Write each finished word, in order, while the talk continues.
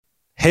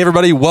Hey,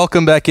 everybody.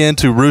 Welcome back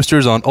into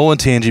Roosters on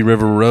Olentangy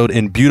River Road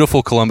in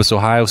beautiful Columbus,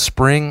 Ohio.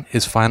 Spring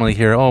is finally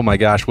here. Oh, my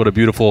gosh, what a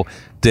beautiful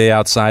day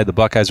outside. The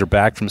Buckeyes are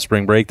back from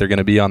spring break. They're going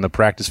to be on the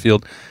practice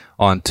field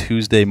on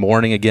Tuesday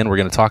morning. Again, we're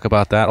going to talk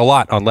about that a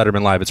lot on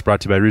Letterman Live. It's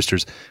brought to you by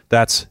Roosters.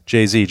 That's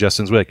Jay-Z,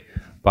 Justin Zwick,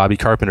 Bobby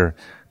Carpenter,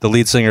 the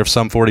lead singer of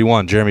Sum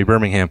 41, Jeremy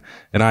Birmingham,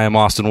 and I am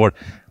Austin Ward.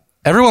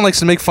 Everyone likes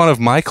to make fun of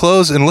my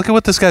clothes, and look at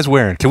what this guy's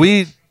wearing.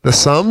 The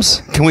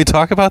Sums? Can we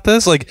talk about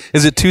this? Like,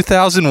 is it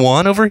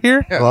 2001 over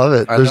here? Yeah, love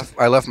it.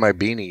 I left my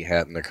beanie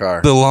hat in the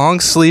car. The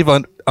long sleeve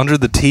under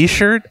the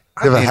T-shirt?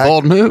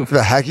 Bold move. You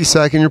have a hacky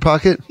sack in your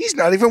pocket? He's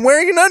not even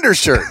wearing an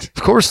undershirt.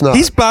 Of course not.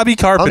 He's Bobby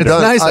Carpenter.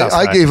 Nice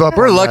I gave up.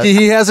 We're lucky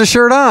he has a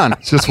shirt on.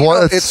 It's just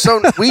one.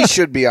 We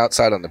should be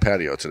outside on the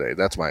patio today.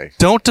 That's my.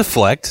 Don't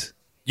deflect.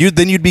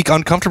 Then you'd be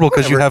uncomfortable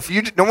because you have.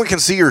 No one can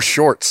see your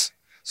shorts.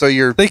 So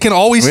They can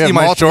always see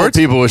my shorts.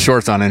 People with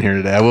shorts on in here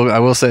today. I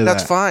will say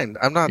that's fine.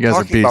 I'm not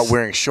talking about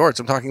wearing shorts.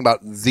 I'm talking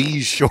about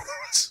these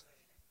shorts.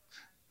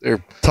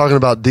 They're talking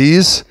about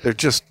these. They're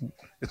just.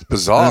 It's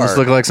bizarre. They just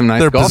look like some nice.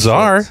 They're golf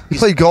bizarre. shorts. He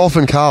played golf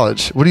in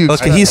college. What do you?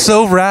 Look, he's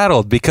so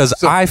rattled because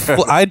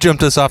I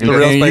jumped us off the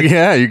rails.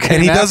 You came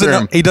and he after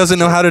him. He doesn't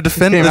know how to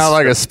defend. Came out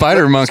like a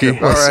spider monkey.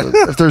 Listen,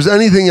 if there's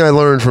anything I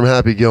learned from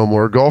Happy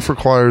Gilmore, golf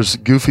requires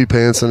goofy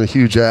pants and a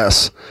huge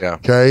ass. Yeah.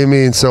 Okay. I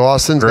mean, so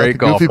Austin's Great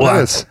got the goofy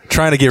pants.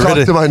 Trying to get rid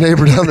of to my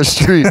neighbor down the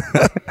street.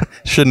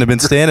 Shouldn't have been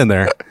standing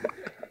there.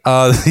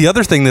 The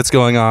other thing that's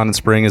going on in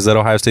spring is that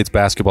Ohio State's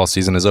basketball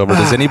season is over.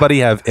 Does anybody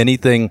have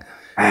anything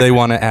they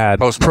want to add?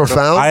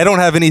 Profound? I don't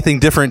have anything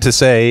different to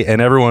say, and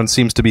everyone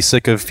seems to be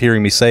sick of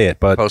hearing me say it.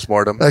 But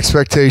postmortem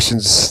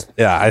expectations.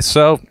 Yeah.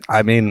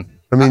 I mean,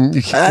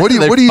 what do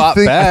you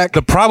think? Back.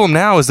 The problem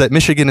now is that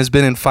Michigan has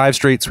been in 5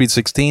 straight Sweet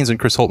 16s, and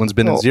Chris Holtman's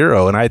been in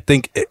 0. And I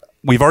think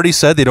we've already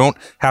said they don't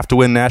have to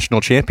win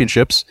national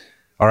championships.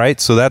 All right,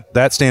 so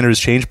that standard has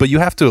changed, but you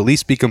have to at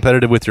least be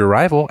competitive with your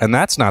rival, and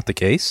that's not the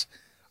case.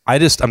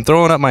 I'm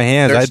throwing up my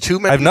hands.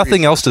 I have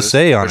nothing else to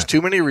say on it. There's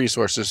too many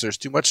resources. There's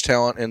too much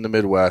talent in the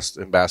Midwest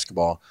in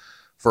basketball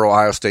for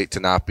Ohio State to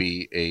not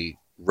be a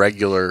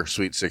regular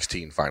Sweet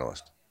 16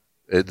 finalist.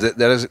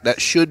 That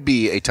should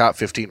be a top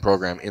 15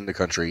 program in the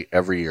country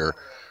every year.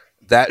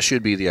 That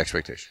should be the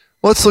expectation.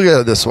 Let's look at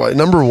it this way.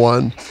 Number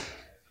one,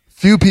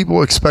 few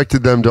people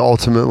expected them to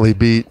ultimately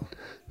beat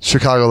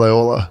Chicago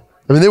Loyola.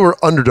 I mean, they were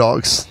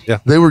underdogs.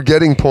 Yeah. They were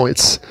getting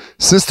points.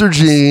 Sister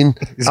Jean.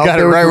 He's got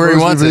it right where he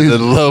wants it, the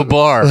low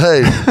bar.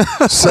 Hey,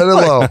 set it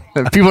low.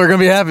 People are going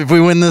to be happy if we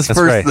win this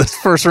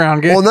first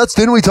round game. Well, and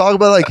didn't we talk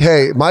about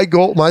hey, my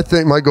goal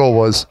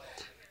was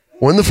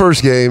win the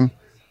first game.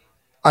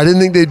 I didn't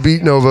think they'd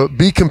beat Nova,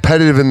 be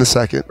competitive in the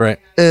second. Right.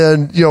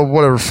 And,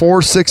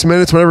 4-6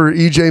 minutes, whenever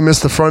EJ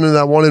missed the front of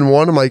that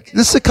 1-1, I'm like,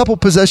 this is a couple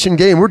possession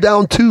game. We're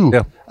down 2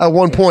 at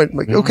one point. I'm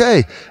like,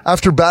 okay.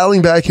 After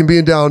battling back and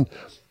being down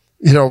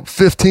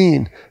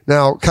 15.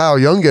 Now, Kyle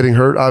Young getting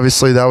hurt,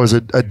 obviously that was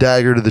a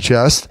dagger to the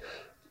chest.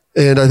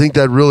 And I think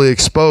that really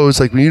exposed,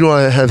 when you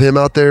don't have him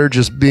out there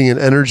just being an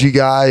energy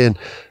guy and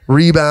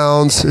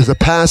rebounds, the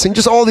passing,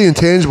 just all the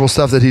intangible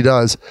stuff that he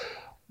does,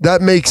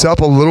 that makes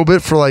up a little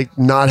bit for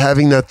not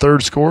having that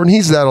third score. And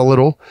he's that a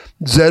little.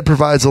 Zed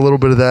provides a little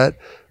bit of that.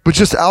 But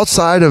just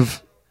outside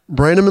of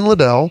Branham and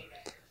Liddell,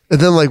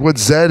 and then what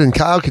Zed and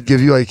Kyle could give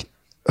you,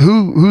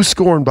 who's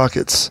scoring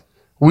buckets?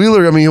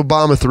 Wheeler, he'll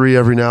bomb a 3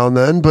 every now and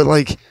then,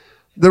 but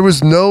there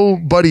was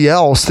nobody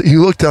else that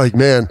you looked at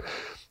man,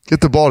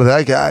 get the ball to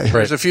that guy. Right.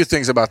 There's a few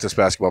things about this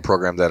basketball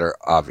program that are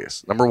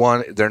obvious. Number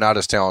one, they're not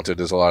as talented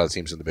as a lot of the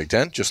teams in the Big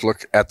Ten. Just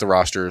look at the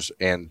rosters,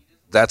 and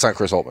that's on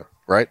Chris Holtman,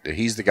 right?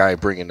 He's the guy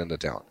bringing in the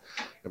talent.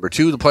 Number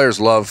two, the players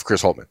love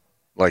Chris Holtman.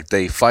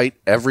 They fight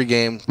every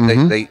game.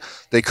 Mm-hmm.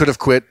 They could have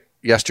quit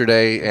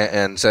yesterday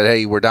and said,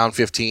 hey, we're down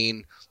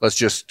 15. Let's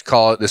just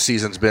call it. This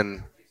season's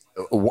been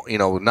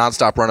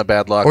nonstop run of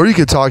bad luck. Or you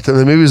could talk to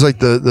them. Maybe it was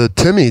the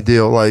Timmy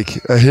deal,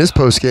 his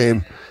post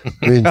game.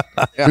 We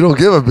don't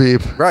give a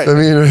beep. Right.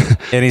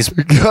 And he's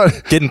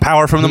getting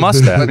power from the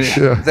mustache.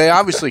 They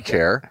obviously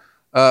care.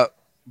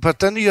 But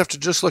then you have to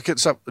just look at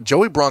some.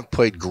 Joey Brunk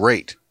played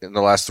great in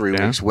the last 3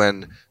 weeks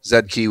when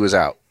Zed Key was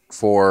out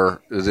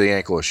for the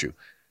ankle issue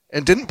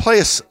and didn't play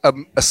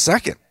a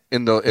second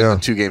in the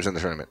 2 games in the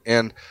tournament.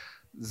 And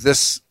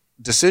this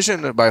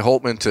decision by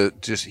Holtman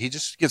he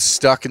just gets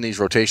stuck in these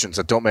rotations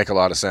that don't make a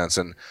lot of sense.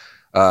 And,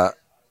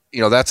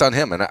 that's on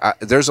him. And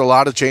there's a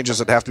lot of changes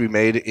that have to be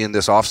made in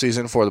this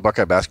offseason for the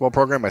Buckeye basketball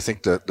program. I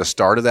think the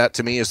start of that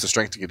to me is the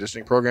strength and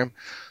conditioning program.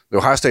 The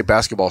Ohio State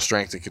basketball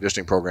strength and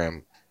conditioning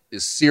program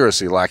is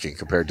seriously lacking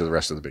compared to the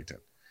rest of the Big Ten.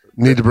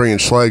 Need to bring in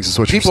Schleggs is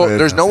what you're saying.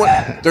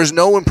 There's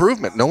no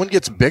improvement. No one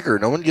gets bigger.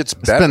 No one gets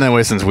better. It's been that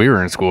way since we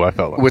were in school, I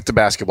felt like. With the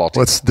basketball team.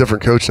 Well, it's a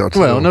different coach now, too.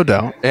 Well, no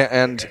doubt.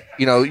 And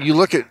you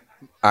look at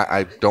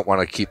I don't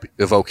want to keep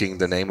evoking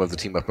the name of the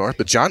team up north,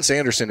 but John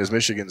Sanderson is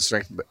Michigan's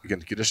strength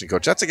and conditioning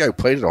coach. That's the guy who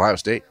played at Ohio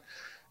State.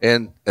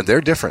 And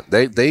they're different.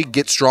 They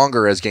get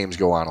stronger as games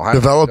go on. Ohio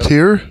developed State,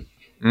 here?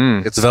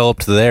 It's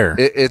developed there.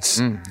 That's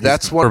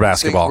one for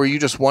basketball where you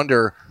just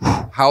wonder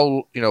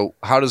how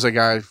does a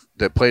guy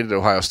that played at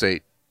Ohio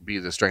State be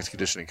the strength and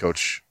conditioning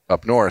coach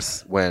up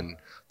north when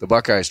the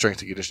Buckeye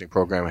strength and conditioning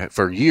program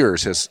for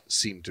years has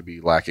seemed to be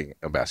lacking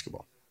in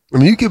basketball. I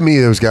mean, you give me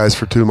those guys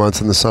for 2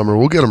 months in the summer.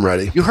 We'll get them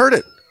ready. You heard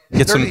it.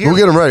 We'll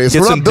get them ready.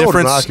 Get some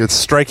different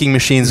striking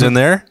machines in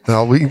there.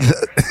 No, we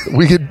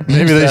could.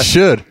 Maybe they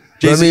should.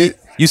 JC,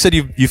 you said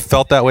you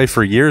felt that way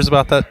for years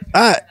about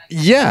that?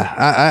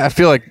 Yeah. I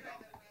feel like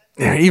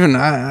even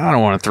I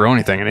don't want to throw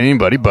anything at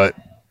anybody, but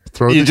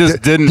you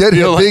just didn't get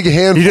feel a big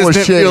handful you just of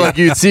didn't shit. feel like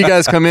you'd see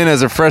guys come in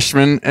as a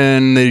freshman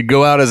and they'd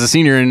go out as a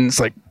senior, and it's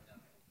like,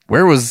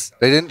 where was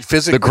they didn't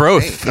physically the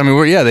growth? change. I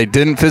mean, they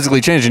didn't physically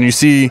change, and you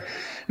see.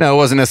 Now, it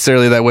wasn't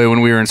necessarily that way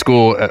when we were in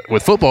school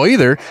with football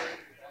either.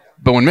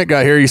 But when Mick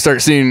got here, you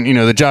start seeing,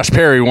 the Josh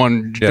Perry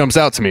one jumps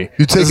out to me.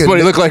 This is what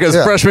he looked like as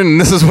a freshman,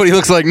 and this is what he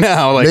looks like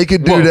now. Like, make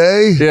it dude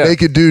A,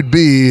 make it dude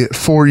B,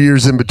 4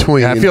 years in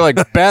between. Yeah, I feel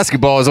like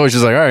basketball is always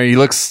just like, all right, he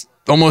looks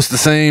almost the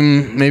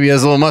same, maybe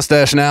has a little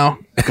mustache now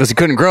because he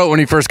couldn't grow it when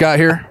he first got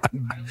here.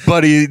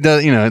 But he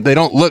does, they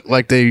don't look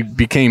like they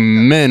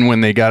became men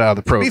when they got out of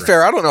the program. To be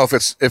fair, I don't know if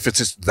it's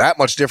just that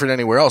much different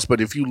anywhere else,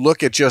 but if you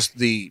look at just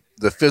the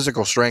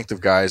physical strength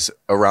of guys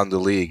around the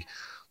league,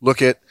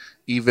 look at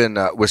even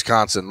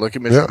Wisconsin, look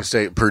at Michigan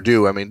State,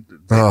 Purdue. I mean,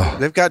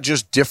 they've got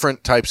just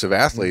different types of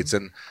athletes,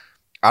 and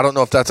I don't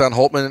know if that's on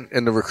Holtmann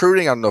in the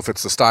recruiting. I don't know if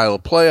it's the style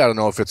of play. I don't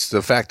know if it's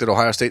the fact that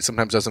Ohio State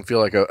sometimes doesn't feel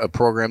like a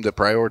program that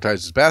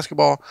prioritizes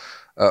basketball.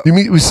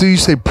 You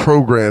say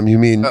program, you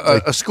mean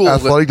a school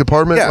athletic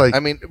department? Yeah, I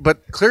mean,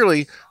 but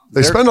clearly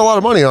they spend a lot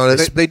of money on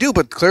it. They do,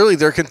 but clearly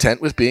they're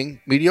content with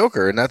being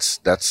mediocre, and that's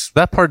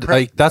that part.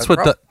 That's one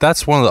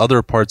of the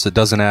other parts that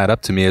doesn't add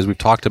up to me, as we've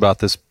talked about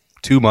this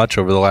too much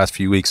over the last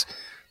few weeks.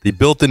 They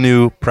built the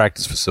new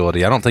practice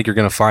facility. I don't think you're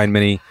going to find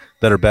many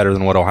that are better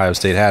than what Ohio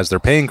State has. They're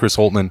paying Chris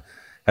Holtmann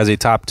as a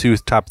top 2,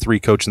 top 3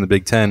 coach in the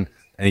Big Ten,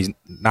 and he's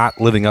not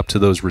living up to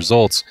those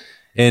results.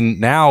 And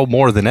now,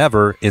 more than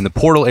ever, in the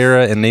portal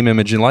era and name,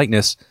 image, and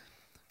likeness,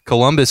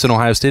 Columbus and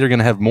Ohio State are going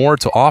to have more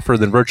to offer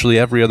than virtually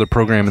every other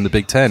program in the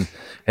Big Ten.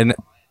 And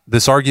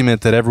this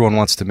argument that everyone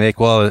wants to make,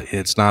 well,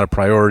 it's not a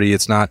priority,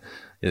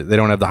 they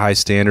don't have the high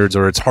standards,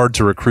 or it's hard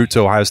to recruit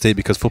to Ohio State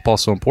because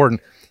football's so important,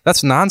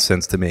 that's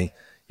nonsense to me.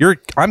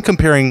 I'm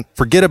comparing,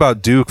 forget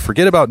about Duke,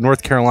 forget about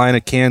North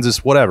Carolina,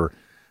 Kansas, whatever,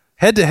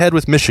 head-to-head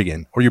with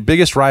Michigan, or your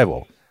biggest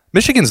rival.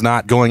 Michigan's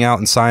not going out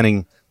and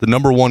signing the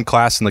number 1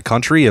 class in the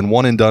country and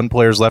one-and-done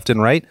players left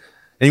and right.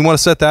 And you want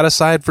to set that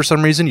aside for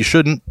some reason? You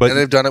shouldn't. But, and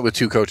they've done it with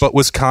 2 coaches. But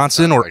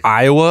Wisconsin or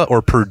Iowa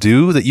or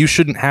Purdue, that you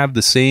shouldn't have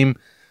the same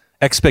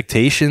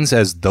expectations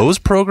as those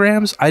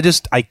programs? I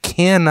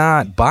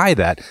cannot buy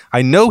that.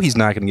 I know he's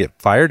not going to get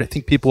fired. I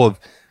think people have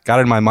got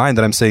in my mind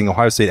that I'm saying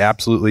Ohio State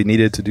absolutely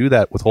needed to do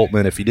that with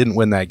Holtmann if he didn't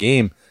win that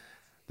game.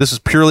 This is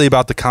purely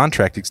about the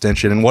contract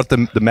extension and what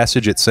the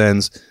message it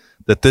sends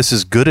that this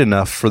is good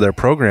enough for their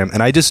program.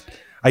 And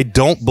I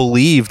don't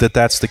believe that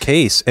that's the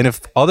case. And if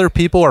other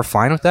people are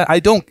fine with that,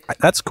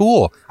 that's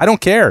cool. I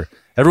don't care.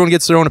 Everyone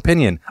gets their own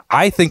opinion.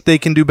 I think they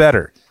can do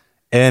better.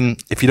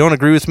 And if you don't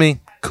agree with me,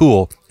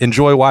 cool.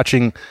 Enjoy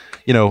watching,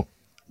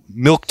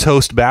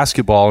 milquetoast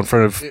basketball in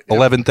front of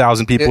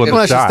 11,000 people in the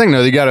shot. That's the thing,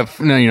 though. You got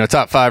a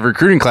top 5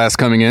 recruiting class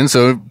coming in,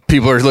 so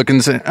people are looking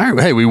and saying, all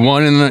right, hey, we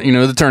won in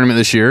the tournament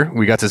this year.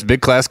 We got this big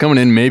class coming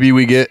in. Maybe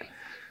we get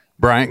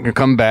Bryant to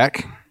come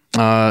back.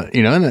 And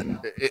then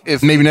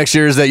maybe next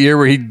year is that year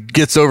where he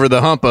gets over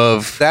the hump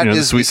of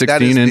the Sweet 16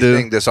 that is into the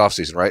thing this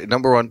offseason, right?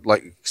 Number one,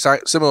 like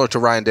similar to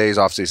Ryan Day's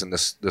offseason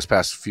this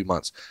past few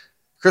months,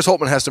 Chris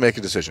Holtmann has to make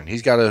a decision.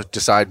 He's got to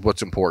decide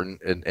what's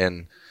important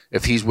and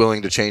if he's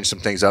willing to change some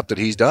things up that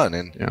he's done,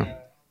 and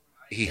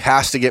he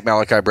has to get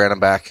Malachi Branham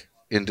back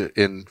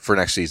in for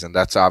next season.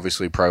 That's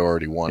obviously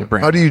priority 1.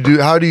 How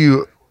do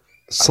you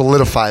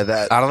solidify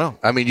that? I don't know.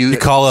 I mean, you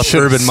call up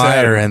Urban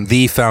Meyer and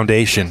the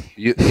foundation.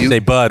 You say,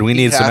 Bud, we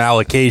need some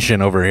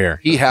allocation over here.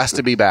 He has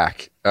to be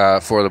back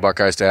for the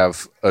Buckeyes to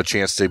have a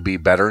chance to be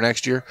better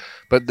next year.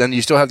 But then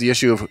you still have the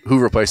issue of who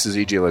replaces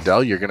E.J.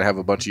 Liddell. You're going to have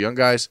a bunch of young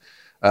guys.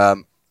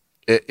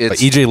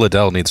 But E.J.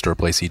 Liddell needs to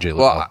replace E.J.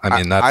 Liddell. Well,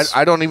 I mean,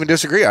 I don't even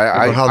disagree.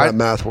 I don't know how that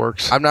math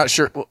works. I'm not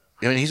sure. Well,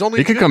 I mean,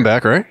 he could come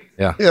back, right?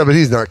 Yeah, but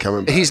he's not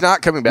coming back. He's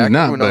not coming back.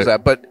 Everyone knows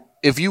that. But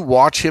if you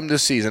watch him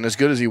this season, as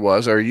good as he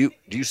was, do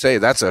you say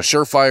that's a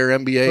surefire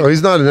NBA? Oh,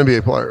 he's not an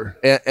NBA player.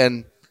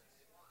 And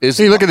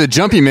look at the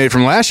jump he made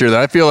from last year. That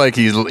I feel like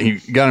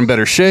he got in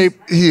better shape.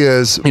 He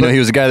is. He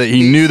was a guy that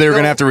he knew they were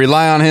going to have to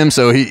rely on him,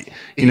 so he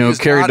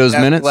carried those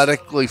minutes.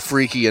 Athletically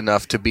freaky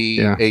enough to be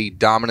a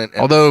dominant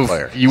NBA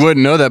player. You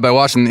wouldn't know that by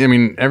watching. I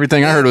mean,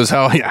 everything I heard was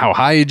how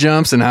high he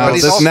jumps and how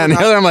this and that and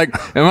the other. I'm like,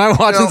 am I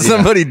watching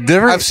somebody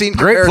different? I've seen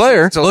great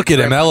player. Look at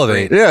him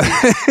elevate. Yeah,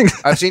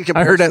 I've seen.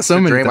 I heard that so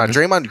many times.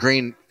 Draymond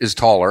Green is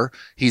taller.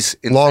 He's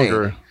insane.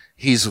 Longer.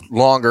 He's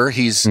longer.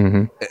 He's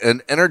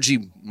an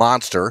energy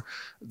monster.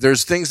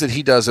 There's things that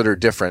he does that are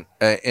different.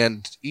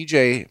 And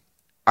EJ,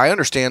 I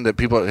understand that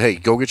people, hey,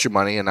 go get your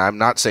money. And I'm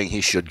not saying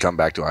he should come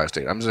back to Ohio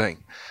State. I'm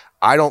saying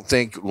I don't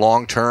think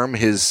long term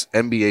his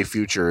NBA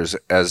future is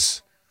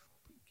as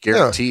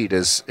guaranteed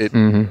as it.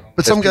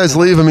 But some guys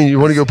leave. I mean, you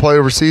want to go play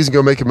overseas and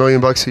go make $1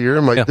 million a year?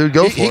 I'm like, dude,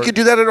 go for it. He could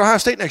do that at Ohio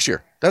State next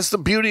year. That's the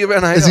beauty of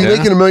NIL. Is he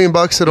making $1 million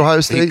at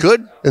Ohio State? He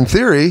could. In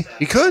theory.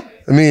 He could.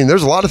 I mean,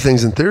 there's a lot of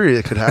things in theory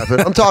that could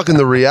happen. I'm talking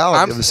the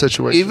reality of the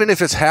situation. Even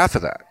if it's half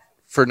of that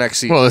for next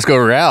season. Well, let's go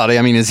reality.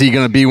 I mean, is he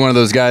going to be one of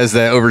those guys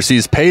that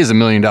overseas pays $1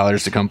 million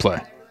to come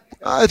play?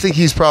 I think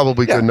he's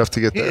probably good enough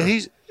to get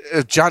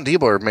there. John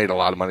Diebler made a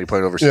lot of money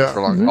playing overseas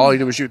for long. All he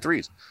did was shoot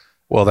threes.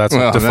 Well, that's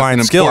a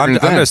defined skill. I'm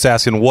just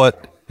asking,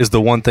 what is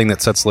the one thing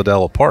that sets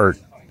Liddell apart?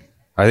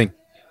 I think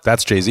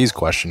that's Jay-Z's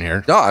question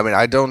here. No, I mean,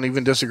 I don't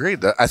even disagree.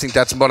 I think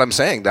that's what I'm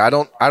saying. I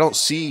don't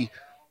see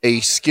a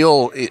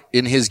skill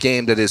in his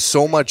game that is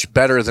so much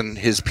better than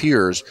his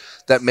peers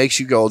that makes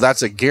you go,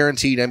 that's a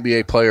guaranteed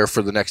NBA player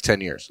for the next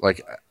 10 years.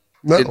 Like,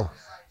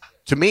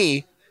 to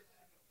me,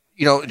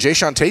 you know,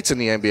 Jayshawn Tate's in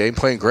the NBA and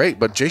playing great,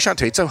 but Jayshawn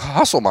Tate's a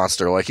hustle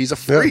monster. Like, he's a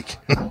freak.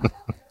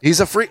 He's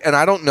a freak, and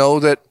I don't know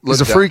that he's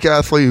a freak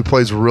athlete who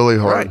plays really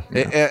hard.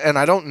 Right, and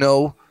I don't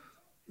know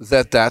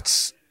that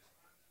that's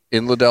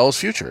in Liddell's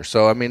future.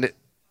 So, I mean,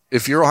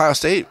 if you're Ohio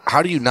State,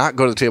 how do you not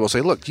go to the table and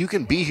say, look, you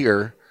can be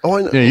here. Oh,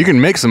 I know. Yeah, you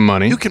can make some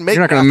money. You're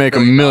not going to make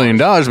 $1 million,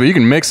 but you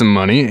can make some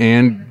money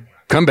and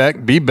come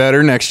back, be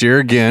better next year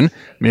again.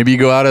 Maybe you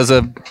go out as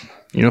a,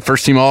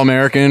 first team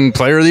All-American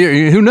player of the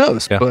year. Who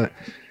knows? Yeah. But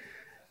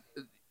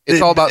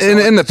it's all about.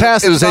 In the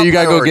past, it was, hey, you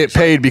got to go get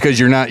paid because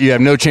you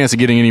have no chance of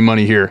getting any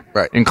money here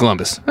in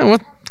Columbus. Well,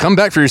 come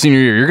back for your senior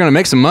year. You're going to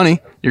make some money.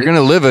 You're going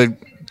to live a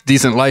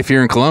decent life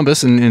here in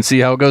Columbus and see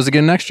how it goes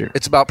again next year.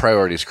 It's about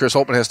priorities. Chris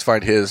Holtmann has to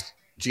find his.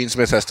 Gene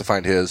Smith has to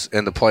find his,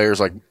 and the players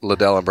like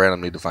Liddell and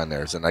Branham need to find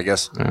theirs. And I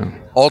guess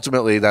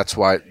ultimately that's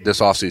why this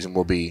offseason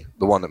will be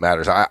the one that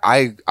matters.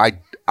 I'm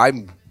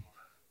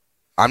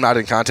not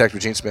in contact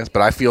with Gene Smith,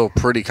 but I feel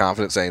pretty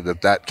confident saying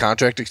that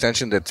contract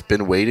extension that's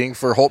been waiting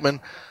for Holtmann,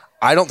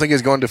 I don't think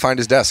is going to find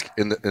his desk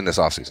in this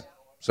offseason.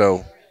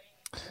 So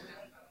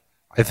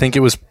I think it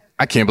was.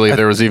 I can't believe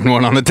there was even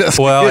one on the desk.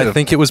 Well, I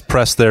think it was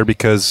pressed there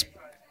because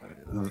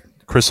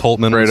Chris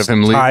Holtmann was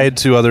tied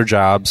to other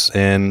jobs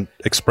and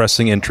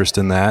expressing interest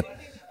in that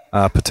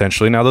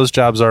potentially. Now those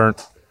jobs are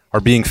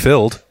being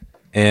filled,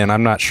 and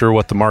I'm not sure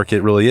what the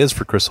market really is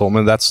for Chris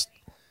Holtmann.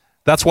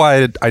 That's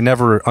why I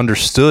never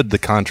understood the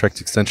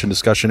contract extension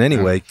discussion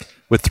anyway.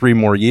 With 3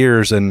 more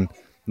years and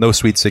no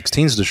Sweet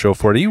 16s to show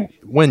for it, you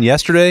win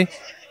yesterday.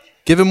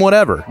 Give him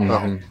whatever.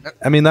 Mm-hmm.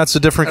 I mean, that's a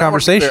different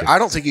conversation. I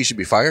don't think he should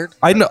be fired.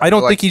 I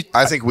don't think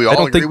I think we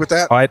all agree with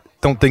that. I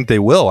don't think they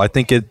will. I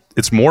think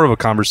it's more of a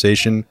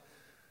conversation.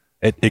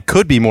 It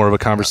could be more of a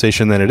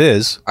conversation than it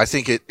is. I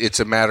think it's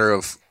a matter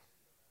of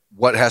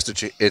what has to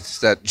change. It's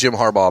that Jim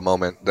Harbaugh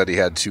moment that he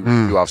had two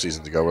off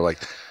seasons ago. We're like,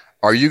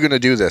 are you going to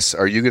do this?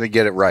 Are you going to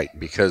get it right?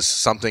 Because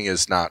something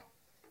is not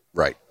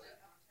right.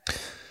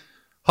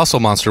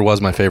 Hustle Monster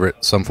was my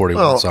favorite Sum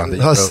 41 song.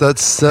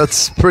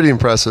 That's pretty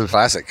impressive.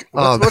 Classic.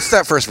 What's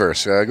that first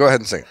verse? Go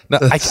ahead and sing. No,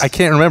 I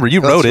can't remember. You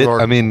wrote it.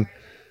 I mean,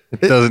 it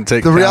doesn't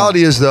take. The talent.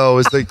 reality is, though,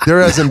 is that there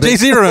hasn't been.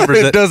 Jay-Z remembers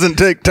it. It doesn't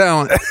take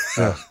talent.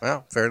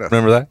 Well, fair enough.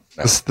 Remember that?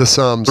 No. The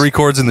Sums. 3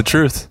 chords in the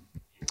truth.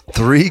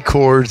 3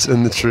 chords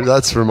in the truth.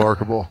 That's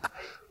remarkable.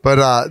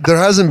 But there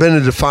hasn't been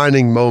a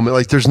defining moment.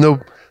 Like there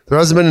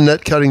hasn't been a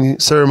net cutting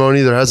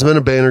ceremony. There hasn't been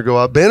a banner go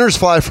up. Banners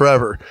fly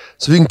forever.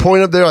 So if you can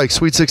point up there like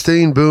Sweet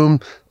 16, boom,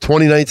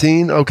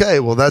 2019. Okay,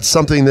 well, that's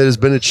something that has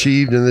been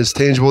achieved and is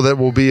tangible that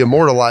will be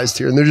immortalized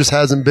here. And there just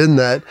hasn't been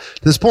that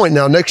at this point.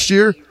 Now, next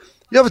year,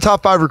 you have a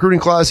top 5 recruiting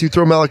class. You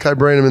throw Malachi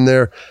Branham in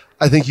there.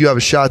 I think you have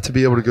a shot to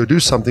be able to go do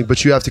something,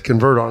 but you have to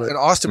convert on it. And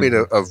Austin made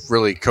a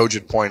really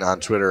cogent point on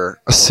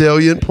Twitter. A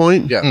salient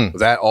point? Yeah,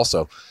 that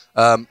also.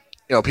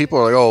 People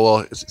are like, oh,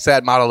 well,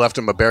 Thad Matta left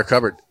him a bare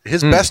cupboard.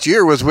 His best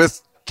year was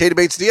with Keita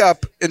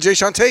Bates-Diop and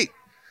Jayshawn Tate.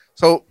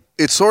 So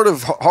it's sort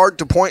of hard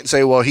to point and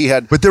say, well, he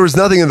had. But there was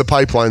nothing in the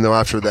pipeline, though,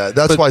 after that.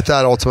 That's why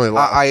Thad ultimately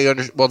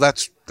left. Well,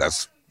 that's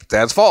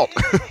Thad's fault.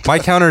 My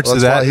counter to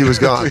that. He was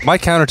gone. My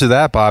counter to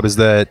that, Bob, is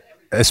that,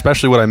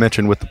 especially what I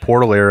mentioned with the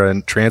portal era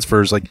and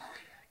transfers, like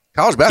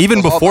college basketball.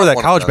 Even before that,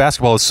 college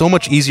basketball is so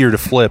much easier to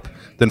flip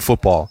than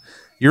football.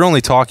 You're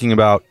only talking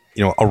about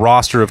a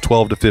roster of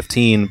 12 to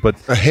 15, but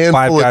a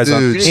handful 5 guys of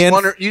dudes. You need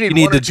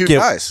one or two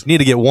guys. You need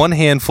to get one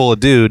handful of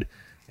dude,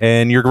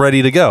 and you're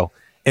ready to go.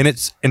 And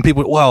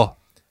people, well,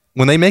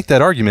 when they make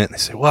that argument, they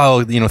say,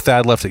 well,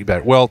 Thad left it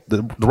better. Well,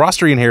 the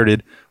roster he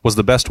inherited was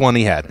the best one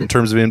he had in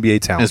terms of NBA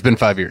talent. It's been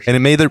 5 years,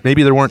 and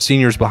maybe there weren't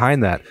seniors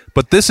behind that,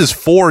 but this is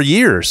 4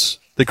 years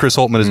that Chris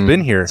Holtmann has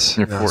been here.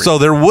 So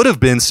there would have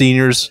been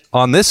seniors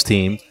on this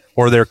team,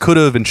 or there could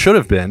have and should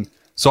have been.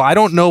 So I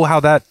don't know how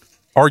that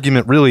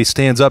argument really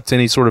stands up to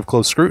any sort of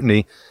close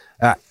scrutiny.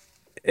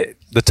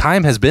 The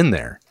time has been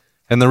there,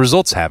 and the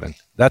results haven't.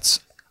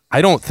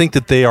 I don't think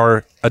that they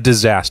are a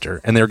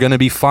disaster, and they're going to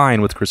be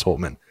fine with Chris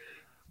Holtmann.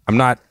 I'm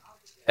not.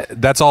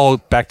 That's all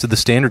back to the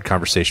standard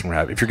conversation we're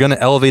having. If you're going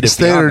to elevate it, the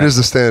standard is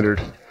the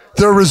standard.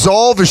 Their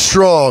resolve is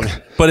strong.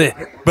 But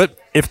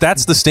if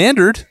that's the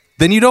standard,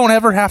 then you don't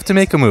ever have to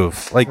make a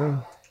move. Like,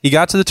 he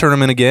got to the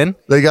tournament again.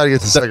 They got to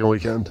get the second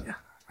weekend.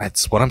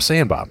 That's what I'm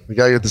saying, Bob. They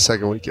got to get the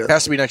second weekend. It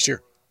has to be next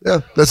year.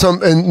 Yeah, that's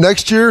and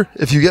next year,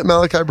 if you get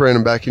Malachi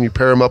Brandon back and you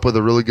pair him up with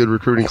a really good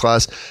recruiting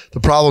class, the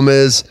problem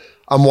is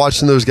I'm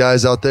watching those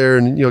guys out there,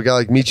 and a guy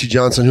like Michi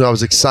Johnson, who I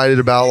was excited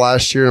about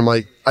last year, and I'm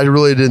like, I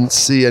really didn't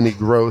see any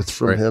growth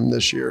from him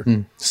this year.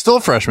 Still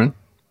a freshman.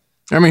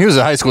 I mean, he was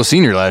a high school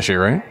senior last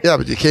year, right? Yeah,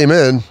 but you came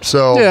in,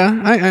 so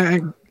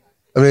yeah,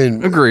 I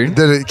mean, agreed.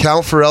 Did it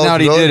count for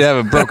eligibility? Now he did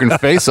have a broken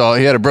face all.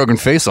 He had a broken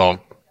face all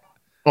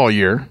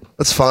year.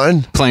 That's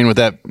fine. Playing with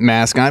that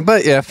mask on.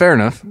 But yeah, fair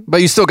enough.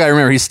 But you still got to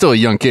remember, he's still a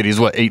young kid. He's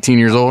 18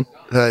 years old?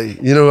 Hey,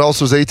 you know who else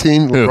was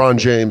 18? Who? LeBron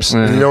James.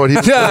 And you know what he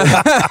was doing?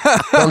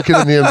 Dunking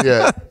in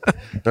the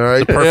NBA. All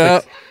right?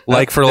 Perfect.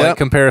 Like for like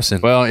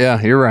comparison. Well,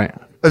 yeah, you're right.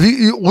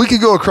 We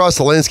could go across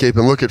the landscape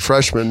and look at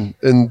freshmen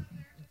and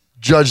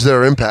judge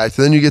their impact.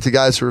 And then you get the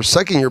guys who are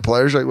second-year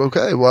players. Like,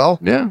 okay, well,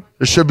 there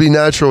should be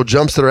natural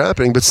jumps that are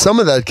happening. But some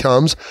of that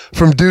comes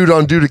from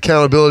dude-on-dude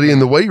accountability in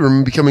the weight room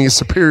and becoming a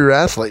superior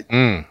athlete.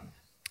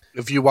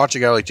 If you watch a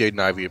guy like Jaden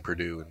Ivey at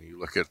Purdue and you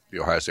look at the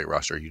Ohio State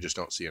roster, you just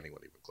don't see anyone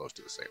even close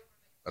to the same.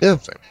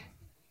 That's the same.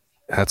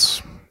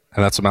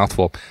 That's a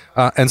mouthful.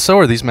 And so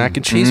are these mac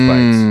and cheese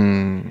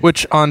bites,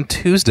 which on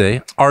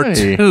Tuesday are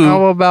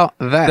How about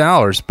that?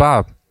 $2.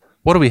 Bob,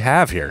 what do we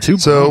have here?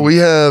 So we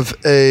have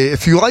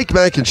if you like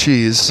mac and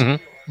cheese,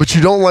 but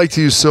you don't like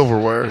to use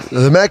silverware,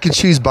 the mac and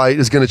cheese bite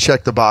is going to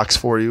check the box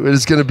for you. It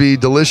is going to be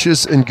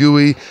delicious and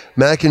gooey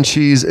mac and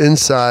cheese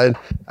inside.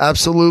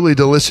 Absolutely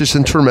delicious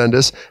and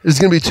tremendous. It's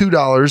going to be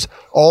 $2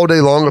 all day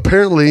long.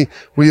 Apparently,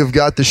 we have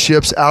got the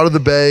ships out of the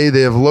bay.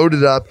 They have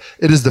loaded up.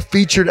 It is the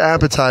featured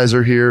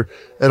appetizer here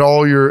at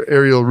all your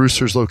Ariel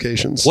Roosters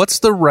locations. What's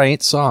the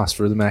right sauce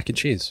for the mac and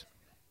cheese?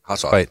 Hot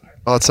sauce. Right.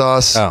 Hot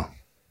sauce. Oh.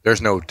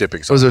 There's no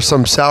dipping sauce. Was there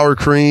some sour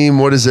cream?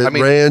 What is it?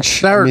 Ranch?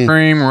 Sour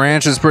cream,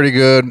 ranch is pretty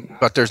good.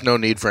 But there's no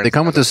need for anything. They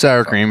come with the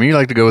sour cream. You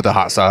like to go with the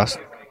hot sauce.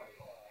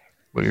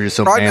 But you're just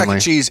so fried manly. mac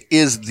and cheese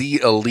is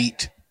the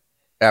elite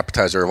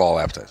appetizer of all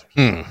appetizers.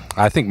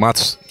 I think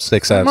Mott's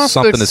Sticks have Mott's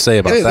something Sticks, to say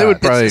about they that.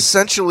 would probably- It's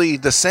essentially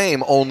the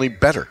same, only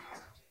better.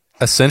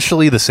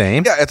 Essentially the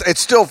same? Yeah, it's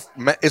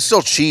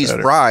still cheese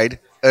fried.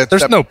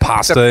 There's no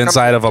pasta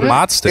inside of a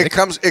Mott's Stick. It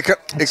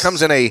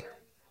comes in a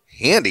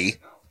handy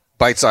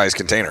bite-sized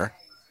container.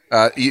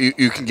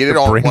 You can get it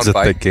all in brings one a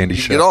bite. thick candy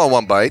You shell. can get it all in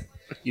one bite.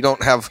 You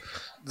don't have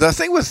the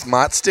thing with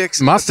Mott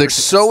Sticks. Mott They're Sticks-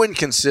 so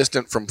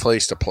inconsistent from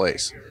place to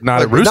place.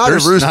 Not at Like, not at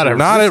Roosters. Roosters.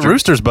 Not at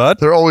Roosters, bud.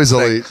 They're always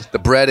elite. The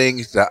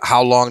breading,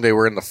 how long they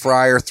were in the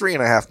fryer,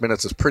 3.5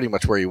 minutes is pretty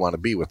much where you want to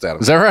be with that.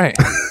 Is that right?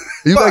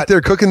 Are you back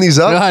there cooking these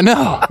up? I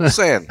know. I'm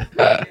saying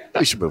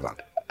we should move on.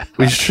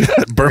 We should.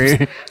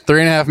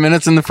 3.5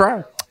 minutes in the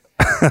fryer.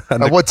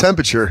 At what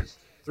temperature?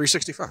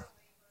 365.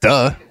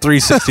 Duh.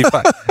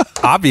 365.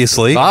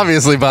 Obviously.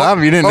 Obviously, Bob,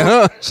 you didn't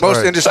know.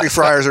 Most industry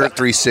fryers are at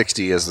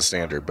 360 as the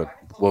standard, but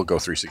we'll go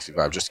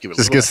 365 just to give it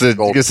a Just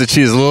little, gets the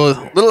cheese a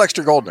little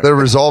extra gold in it. Their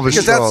resolve is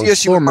Because that's strong. the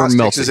issue with More Mott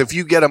Sticks melty. is if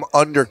you get them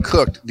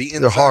undercooked, the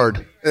inside, They're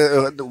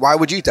hard. Why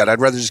would you eat that? I'd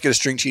rather just get a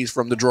string cheese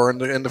from the drawer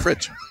in the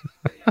fridge.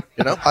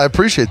 You know? I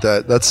appreciate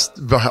that. That's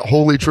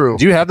wholly true.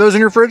 Do you have those in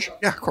your fridge?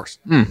 Yeah, of course.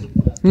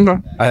 Okay.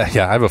 I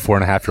have a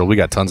 4.5-year-old. We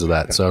got tons of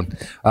that. So,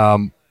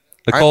 I'm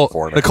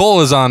 4.5.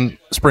 Nicole is on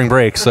spring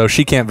break, so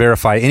she can't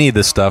verify any of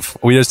this stuff.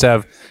 We just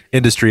have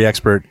industry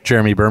expert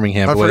Jeremy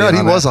Birmingham. I to weigh forgot in he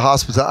on was that. a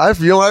hospital.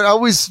 I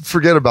always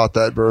forget about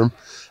that, Berm.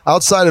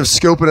 Outside of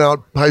scoping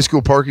out high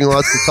school parking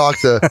lots to talk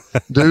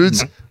to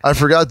dudes, I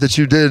forgot that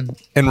you did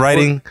and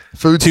writing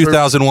food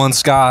 2001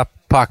 ska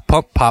pop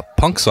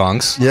punk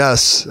songs.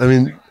 Yes, I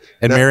mean,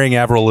 and marrying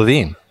Avril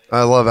Lavigne.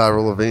 I love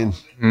Avril Lavigne.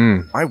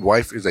 My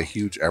wife is a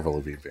huge Avril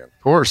Lavigne fan.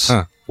 Of course.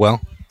 Huh.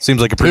 Well, seems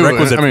like a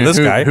prerequisite for this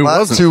guy. Who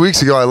wasn't? 2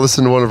 weeks ago, I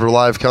listened to one of her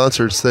live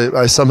concerts.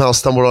 I somehow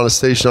stumbled on a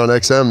station on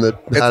XM that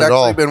It's had it actually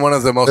all. been one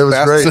of the most It was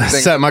fascinating great.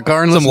 things. Sat in my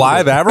car and Some listened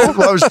live to it. Avril?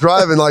 Well, I was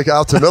driving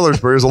out to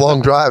Millersburg. It was a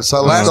long drive, so I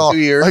listened Last to 2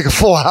 years- like a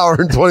full hour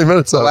and 20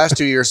 minutes The of it. last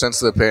 2 years since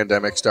the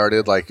pandemic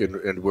started,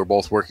 and we're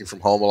both working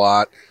from home a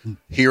lot,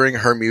 hearing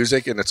her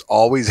music, and it's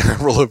always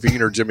Avril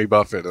Lavigne or Jimmy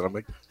Buffett. And I'm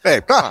like,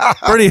 hey, come on.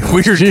 Pretty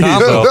weird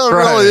combo. It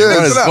really is.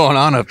 What is going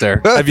on up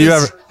there? Have you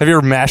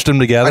ever mashed them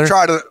together? I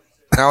try to.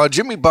 Now, a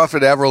Jimmy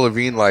Buffett, Avril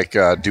Lavigne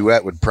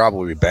duet would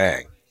probably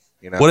bang.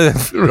 You know? What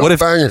if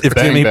banger.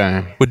 Jimmy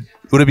Bang, bang.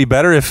 would it be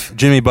better if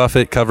Jimmy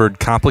Buffett covered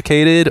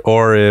Complicated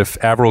or if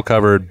Avril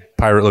covered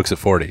Pirate Looks at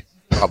 40?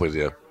 Probably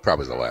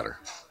the latter.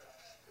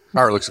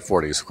 Pirate Looks at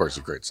 40 is, of course,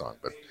 a great song,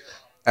 but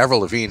Avril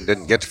Lavigne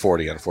didn't get to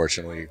 40,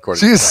 unfortunately.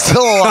 According She's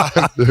still alive.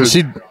 Dude.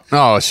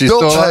 She's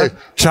still alive.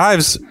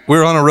 Chives, we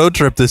were on a road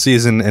trip this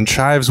season, and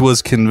Chives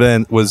was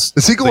convinced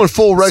Is he going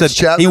full Rex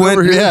Chapman he went,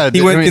 over here? Yeah,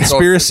 he went I mean-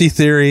 conspiracy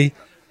theory.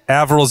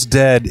 Avril's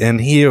dead,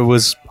 and he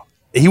was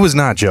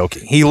not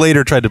joking. He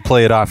later tried to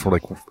play it off. We're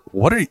like,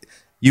 what are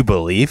you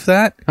believe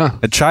that? Huh.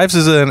 And Chives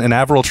is an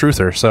Avril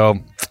truther, so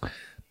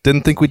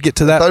didn't think we'd get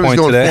to that I thought he was point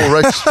going today.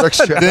 full Rex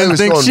Chapman. Didn't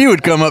think she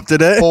would come up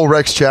today. Full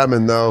Rex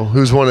Chapman though,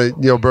 who's one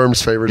of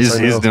Berm's favorites. He's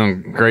I know.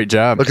 doing a great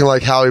job. Looking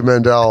like Howie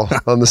Mandel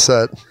on the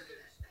set.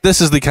 This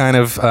is the kind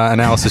of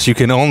analysis you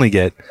can only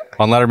get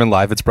on Letterman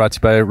Live. It's brought to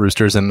you by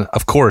Roosters, and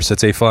of course,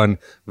 it's a fun,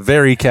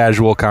 very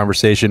casual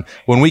conversation.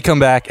 When we come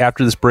back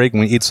after this break,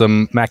 and we eat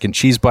some mac and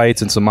cheese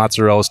bites and some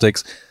mozzarella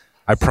sticks,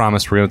 I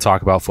promise we're going to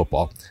talk about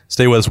football.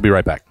 Stay with us. We'll be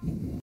right back.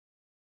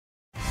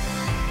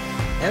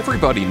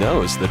 Everybody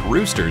knows that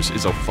Roosters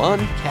is a fun,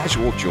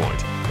 casual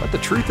joint, but the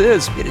truth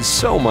is, it is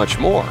so much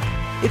more.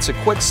 It's a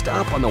quick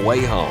stop on the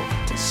way home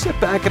to sit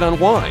back and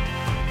unwind.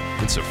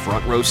 It's a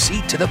front row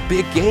seat to the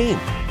big game.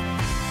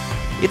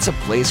 It's a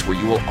place where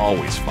you will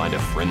always find a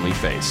friendly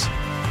face.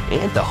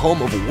 And the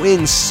home of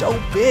wings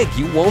so big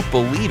you won't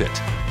believe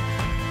it.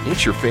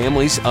 It's your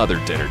family's other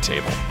dinner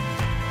table.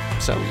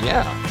 So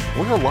yeah,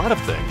 we're a lot of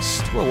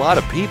things to a lot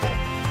of people.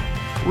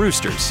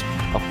 Roosters,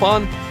 a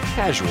fun,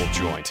 casual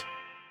joint.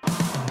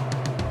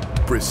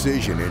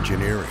 Precision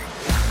engineering.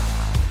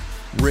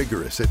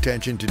 Rigorous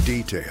attention to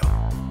detail.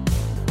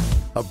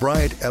 A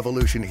Bryant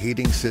Evolution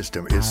heating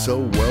system is so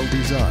well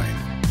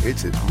designed,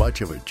 it's as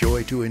much of a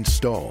joy to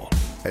install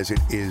as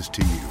it is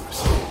to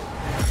use.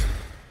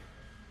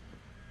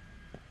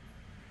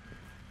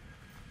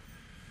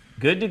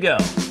 Good to go.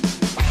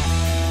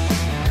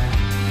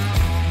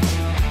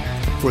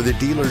 For the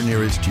dealer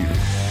nearest you,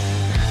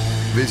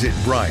 visit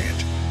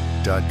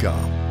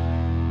Bryant.com.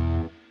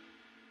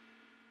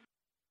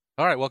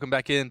 All right, welcome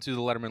back into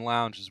the Letterman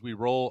Lounge as we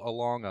roll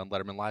along on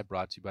Letterman Live,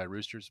 brought to you by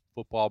Roosters.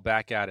 Football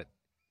back at it.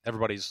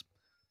 Everybody's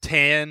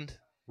tanned,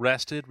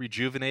 rested,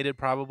 rejuvenated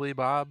probably,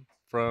 Bob,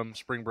 from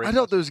spring break. I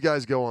know those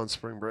guys go on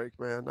spring break,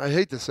 man. I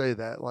hate to say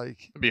that.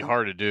 Like, It'd be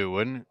hard to do,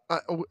 wouldn't it?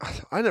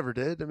 I never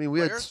did. I mean, we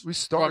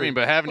started. Well, I mean,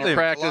 but having to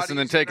practice and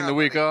then taking the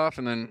week off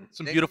and then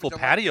some beautiful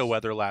patio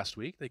weather last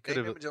week. They could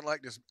have. Didn't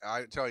like this.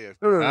 I tell you,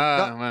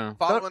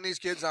 Following these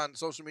kids on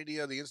social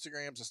media, the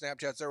Instagrams, the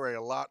Snapchats, there were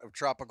a lot of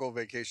tropical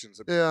vacations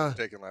that Yeah.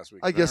 people were taking last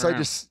week. I guess I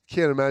just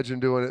can't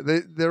imagine doing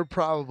it. They're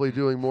probably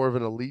doing more of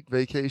an elite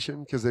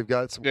vacation because they've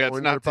got some. Yeah,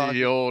 it's not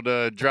the old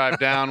drive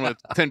down with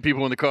 10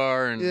 people in the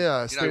car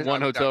and stay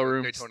one hotel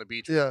room. Daytona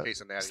Beach,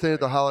 stay at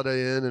the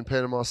Holiday Inn in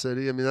Panama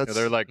City. I mean, that's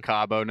they're like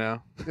Cabo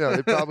now. Yeah,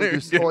 they probably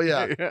do. Oh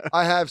yeah,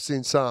 I have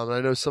seen some. And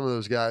I know some of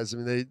those guys. I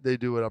mean, they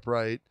do it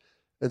upright.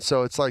 And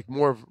so it's like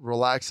more of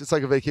relaxed. It's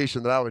like a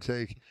vacation that I would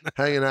take,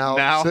 hanging out,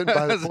 now, sitting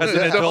by the as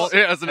an adult.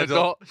 Yeah, as an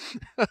adult.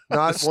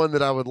 Not one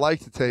that I would like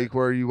to take,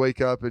 where you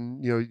wake up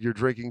and you're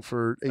drinking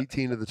for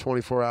 18 of the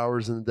 24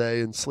 hours in the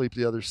day and sleep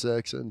the other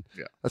 6, and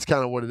that's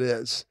kind of what it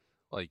is.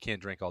 Well, you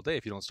can't drink all day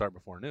if you don't start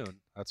before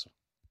noon.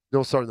 You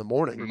don't start in the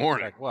morning.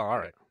 Well, all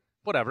right,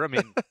 whatever. I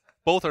mean,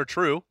 both are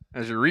true.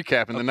 As you're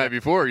recapping the night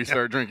before, you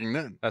start drinking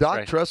then. That's Doc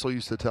right. Tressel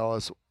used to tell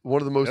us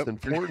one of the most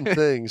important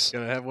things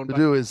to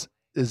do is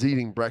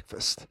eating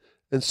breakfast.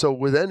 And so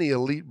with any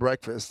elite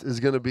breakfast is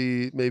going to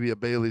be maybe a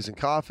Bailey's and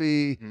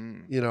coffee,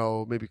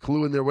 maybe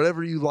Clue in there,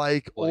 whatever you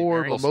like,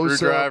 or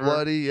mimosa,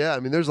 bloody. Yeah, I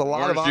mean, there's a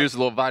lot of juice, a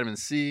little vitamin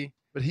C.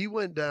 But he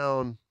went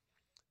down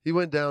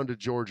to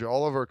Georgia.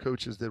 All of our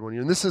coaches did one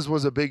year. And this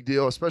was a big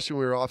deal, especially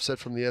when we were offset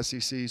from the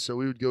SEC. So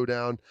we would go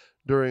down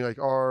during like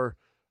our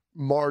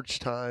March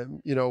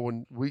time,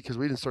 because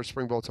we didn't start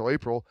spring ball till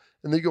April,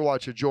 and they go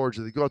watch at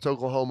Georgia. They go out to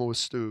Oklahoma with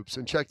Stoops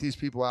and check these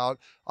people out.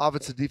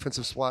 Offensive,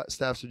 defensive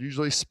staffs would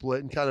usually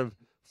split and kind of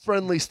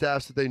friendly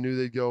staffs that they knew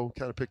they'd go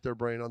kind of pick their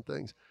brain on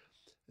things.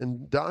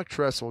 And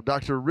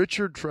Dr.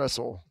 Richard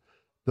Tressel,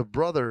 the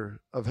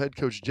brother of head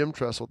coach Jim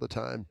Tressel at the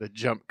time, the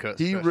jump cut.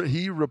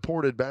 He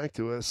reported back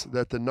to us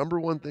that the number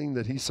one thing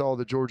that he saw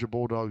the Georgia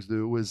Bulldogs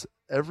do was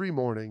every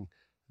morning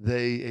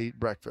they ate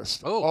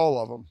breakfast. Oh.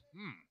 All of them.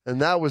 And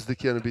that was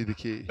going to be the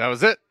key. That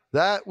was it.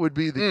 That would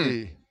be the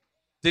key.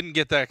 Didn't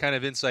get that kind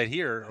of insight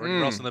here or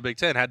anywhere else in the Big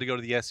Ten. Had to go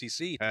to the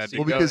SEC.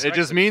 Because it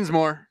just means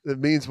more. It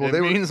means more.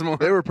 More.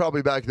 They were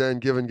probably back then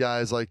giving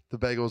guys like the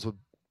bagels with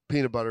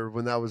peanut butter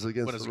when that was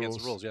against the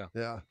rules.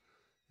 Yeah.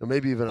 Or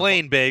maybe even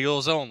plain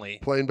bagels only.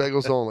 Plain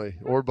bagels only,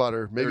 or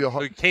butter. Maybe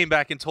we came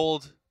back and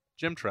told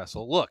Jim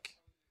Tressel, look,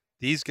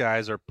 these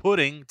guys are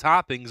putting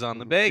toppings on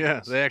the bagels.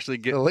 Yeah, they actually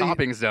get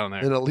toppings down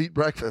there. An elite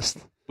breakfast.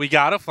 We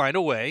got to find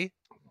a way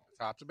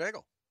top the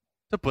bagel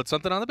to put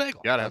something on the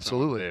bagel. Got to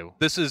absolutely.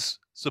 This is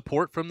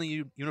support from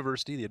the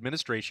university, the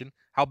administration.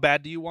 How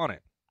bad do you want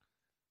it?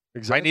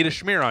 Exactly. I need a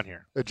schmear on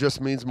here. It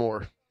just means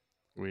more.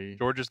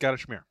 Georgia's got a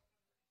schmear.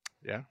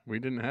 Yeah, we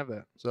didn't have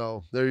that.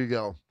 So there you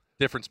go.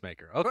 Difference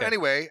maker. Okay. Well,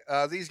 anyway,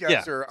 these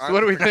guys are. So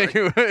what do we think?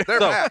 They're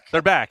back.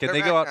 They're back, and They're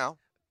they back go out. now.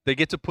 They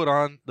get to put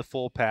on the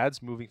full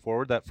pads moving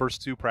forward. That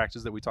first 2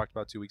 practices that we talked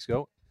about 2 weeks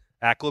ago,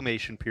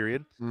 acclimation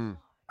period.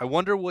 I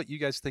wonder what you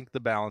guys think the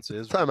balance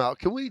is. Time out.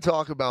 Can we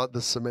talk about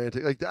the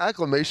semantic? Like the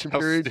acclimation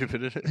period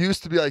stupid it is.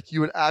 used to be like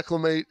you would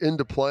acclimate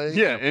into playing.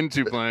 Yeah,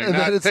 into playing. And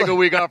then it's take a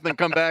week off, then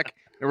come back,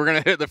 and we're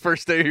gonna hit the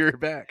first day you're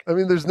back. I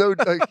mean, there's no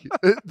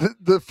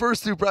the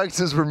first 2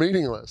 practices were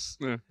meaningless.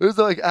 Yeah. There's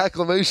like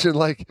acclimation,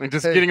 like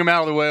just getting them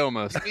out of the way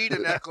almost. You need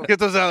an Get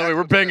those out of the way.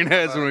 We're banging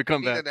heads when we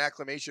come back. An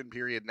acclimation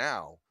period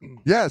now.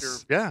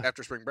 Yes.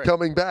 After spring break.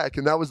 Coming back,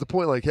 and that was the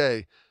point. Like,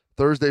 hey,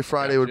 Thursday,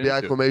 Friday would be into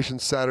it. acclimation.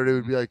 Saturday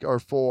would be like our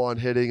full on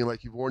hitting, and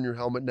like you've worn your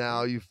helmet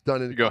now. You've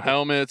done it. You go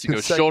helmets, you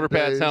go shoulder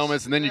pads,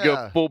 helmets, and then you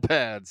go full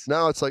pads.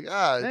 Now it's like,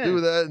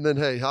 do that, and then,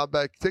 hey, hop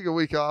back, take a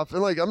week off.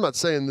 And, like, I'm not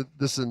saying that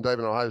this is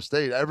indictment on Ohio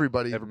State.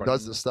 Everybody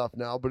does this stuff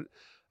now. But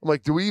I'm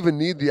like, do we even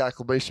need the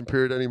acclimation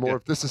period anymore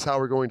if this is how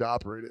we're going to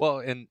operate it? Well,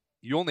 and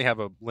you only have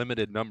a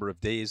limited number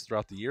of days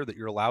throughout the year that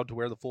you're allowed to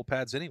wear the full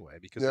pads anyway,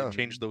 because they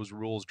changed those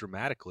rules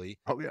dramatically.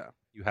 Oh, yeah.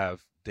 You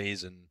have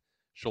days in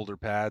shoulder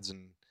pads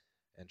and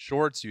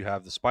shorts. You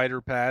have the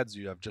spider pads.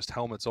 You have just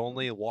helmets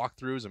only,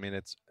 walkthroughs. I mean,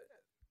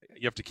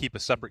 you have to keep a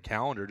separate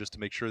calendar just to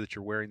make sure that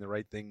you're wearing the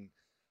right thing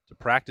to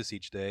practice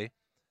each day.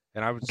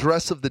 And I would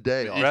dress of the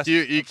day.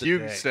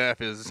 EQ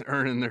staff is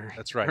earning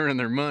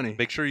their money.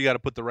 Make sure you got to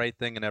put the right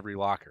thing in every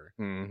locker.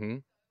 Mm-hmm.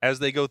 As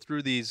they go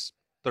through these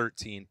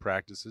 13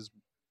 practices,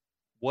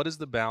 what is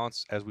the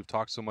balance, as we've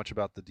talked so much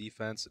about the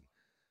defense and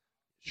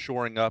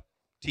shoring up,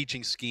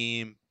 teaching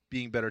scheme,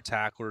 being better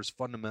tacklers,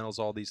 fundamentals,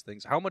 all these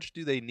things? How much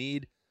do they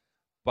need,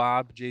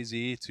 Bob,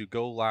 Jay-Z, to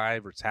go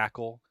live or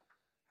tackle?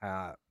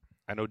 I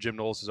know Jim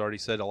Knowles has already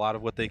said a lot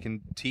of what they can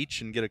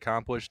teach and get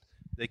accomplished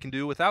they can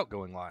do without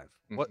going live.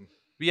 Mm-hmm.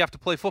 You have to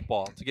play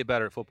football to get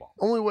better at football.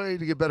 Only way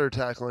to get better at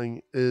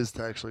tackling is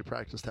to actually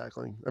practice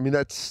tackling. I mean,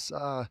 that's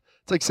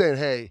it's like saying,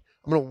 hey,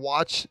 I'm going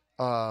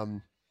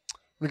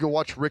to go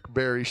watch Rick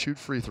Barry shoot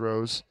free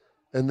throws,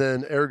 and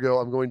then ergo,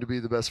 I'm going to be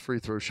the best free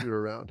throw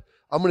shooter around.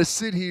 I'm going to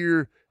sit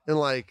here and,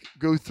 like,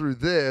 go through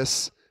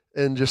this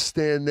and just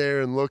stand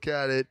there and look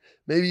at it,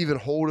 maybe even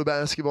hold a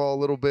basketball a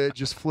little bit,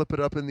 just flip it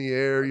up in the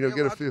air,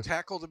 get a feel.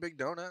 Tackle the big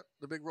donut,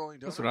 the big rolling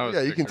donut. That's what I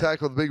was you can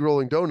tackle the big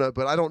rolling donut,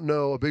 but I don't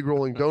know a big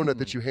rolling donut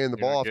that you hand the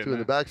ball off to in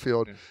the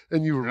backfield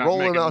and you roll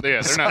them out.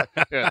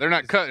 They're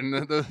not cutting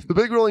the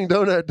big rolling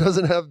donut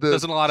doesn't have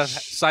doesn't a lot of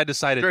side to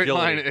side straight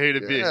agility. line A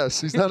to B. Yes,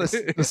 he's not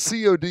the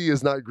COD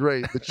is not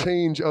great. The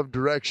change of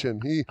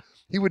direction.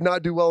 He would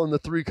not do well in the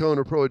 3-cone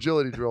or pro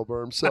agility drill,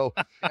 Berm. So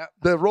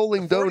the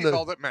rolling donut is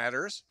all that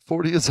matters.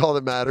 40 is all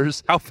that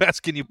matters. How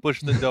fast can you push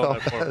the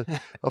donut for?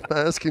 How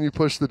fast can you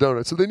push the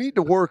donut? So they need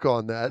to work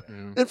on that.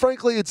 Yeah. And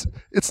frankly,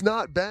 it's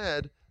not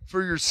bad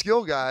for your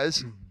skill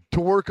guys to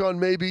work on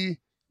maybe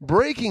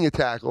breaking a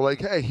tackle.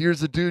 Like, hey,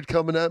 here's a dude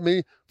coming at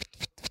me.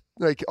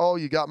 Like, oh,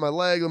 you got my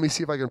leg. Let me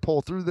see if I can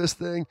pull through this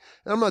thing.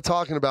 And I'm not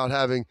talking about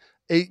having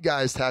 8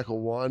 guys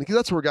tackle one, because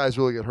that's where guys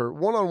really get hurt.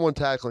 One-on-one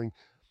tackling,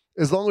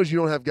 as long as you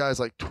don't have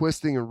guys like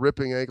twisting and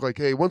ripping ankle, like,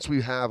 hey, once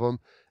we have them,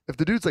 if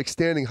the dude's like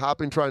standing,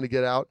 hopping, trying to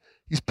get out,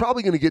 he's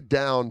probably going to get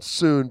down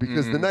soon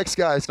because the next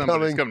guy is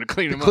coming to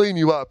clean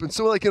you up. And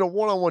so, like, in a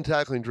one-on-one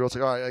tackling drill, it's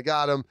like, all right, I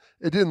got him.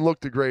 It didn't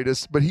look the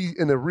greatest, but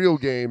in a real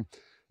game,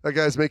 that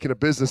guy's making a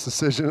business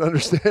decision,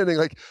 understanding,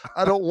 like,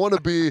 I don't want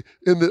to be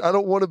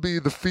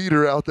the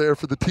feeder out there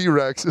for the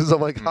T-Rexes. I'm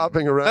like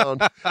hopping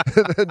around,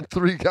 and then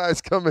 3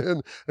 guys come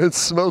in and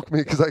smoke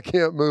me because I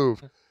can't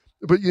move.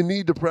 But you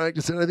need to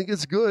practice it. And I think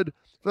it's good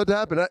for that to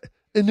happen.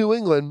 In New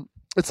England,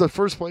 it's the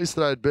first place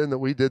that I'd been that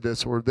we did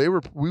this, where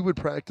we would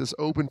practice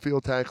open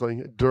field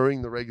tackling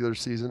during the regular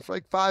season for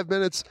like 5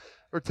 minutes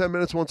or 10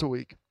 minutes once a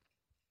week.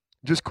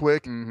 Just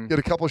quick, get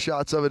a couple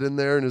shots of it in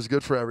there, and it's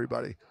good for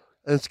everybody.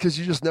 And it's because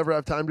you just never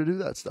have time to do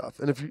that stuff.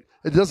 And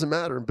it doesn't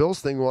matter. And Bill's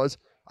thing was,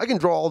 I can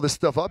draw all this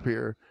stuff up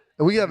here,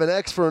 and we have an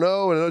X for an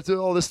O, and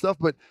do all this stuff,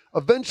 but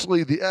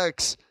eventually the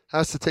X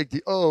has to take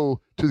the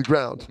O to the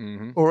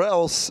ground, or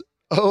else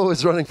O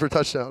is running for a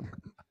touchdown.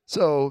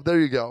 So there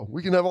you go.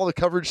 We can have all the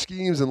coverage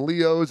schemes and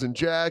Leos and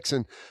jacks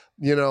and,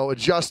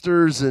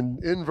 adjusters and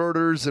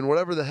inverters and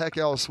whatever the heck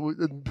else.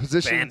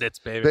 Position Bandits,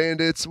 baby.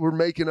 Bandits. We're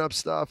making up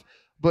stuff.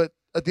 But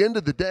at the end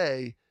of the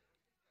day,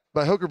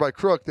 by hook or by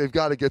crook, they've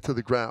got to get to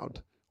the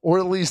ground or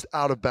at least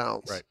out of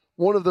bounds. Right.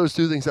 One of those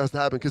 2 things has to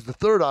happen, because the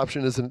third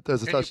option isn't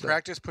as a touchdown. Can you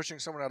practice pushing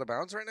someone out of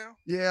bounds right now?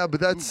 Yeah,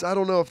 but I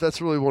don't know if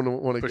that's really want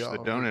to go. Push the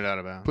donut out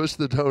of bounds. Push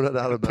the donut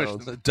out of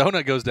bounds. The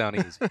donut goes down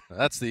easy.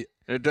 That's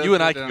you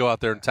and I can go out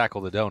there and tackle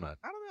the donut.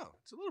 I don't know.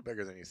 It's a little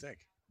bigger than you think.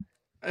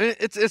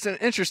 It's an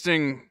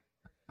interesting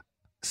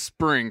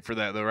spring for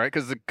that, though, right?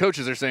 Because the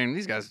coaches are saying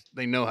these guys,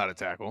 they know how to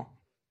tackle.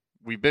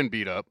 We've been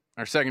beat up.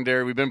 Our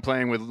secondary, we've been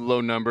playing with low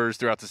numbers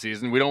throughout the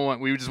season. We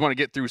just want to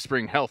get through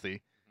spring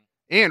healthy.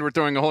 And we're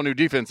throwing a whole new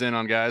defense in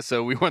on guys,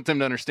 so we want them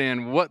to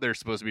understand what they're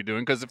supposed to be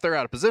doing, because if they're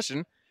out of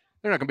position,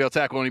 they're not going to be able to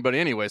tackle anybody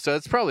anyway. So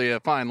it's probably a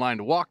fine line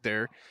to walk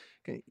there.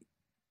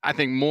 I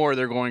think more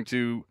they're going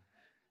to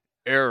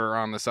err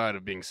on the side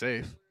of being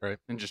safe, right,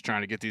 and just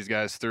trying to get these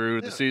guys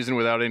through the season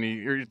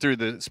through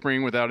the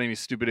spring without any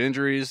stupid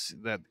injuries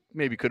that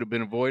maybe could have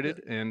been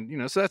avoided.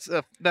 And so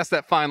that's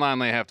that fine line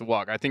they have to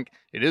walk. I think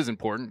it is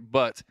important,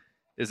 but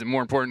is it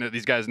more important that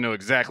these guys know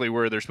exactly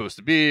where they're supposed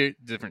to be,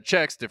 different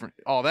checks, different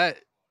all that?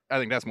 I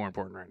think that's more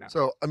important right now.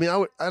 So, I mean,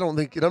 I don't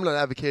think, and I'm not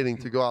advocating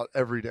to go out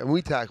every day. I mean,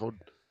 we tackled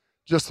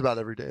just about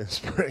every day in the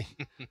spring.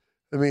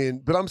 I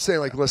mean, but I'm saying,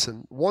 like,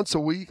 listen, once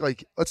a week,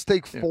 like, let's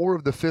take 4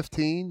 of the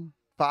 15,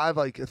 5,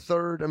 like a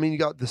third. I mean, you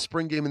got the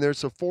spring game in there,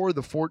 so 4 of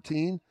the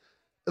 14.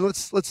 And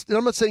let's. And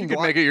I'm not saying you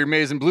could make it your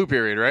maize and blue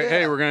period, right? Yeah.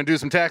 Hey, we're going to do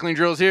some tackling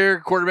drills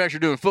here. Quarterbacks are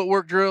doing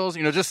footwork drills.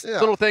 Just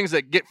little things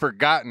that get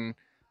forgotten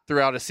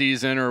throughout a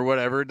season or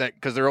whatever, that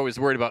because they're always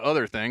worried about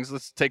other things.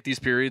 Let's take these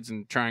periods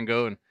and try and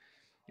go and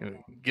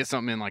get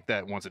something in like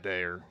that once a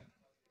day or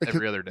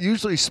every other day.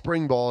 Usually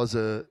spring ball is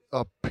a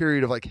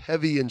period of like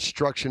heavy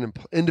instruction and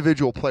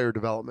individual player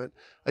development.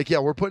 Like, yeah,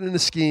 we're putting in a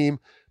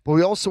scheme, but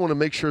we also want to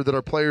make sure that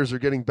our players are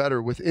getting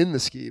better within the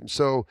scheme.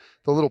 So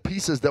the little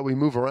pieces that we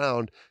move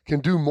around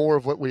can do more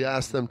of what we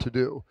ask them to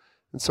do.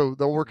 And so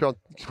they'll work on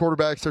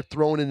quarterbacks, they're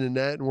throwing in the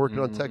net and working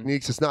on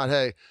techniques. It's not,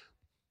 hey,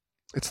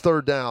 it's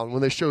third down.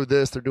 When they show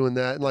this, they're doing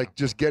that. And like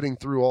just getting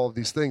through all of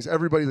these things.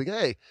 Everybody's like,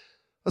 hey,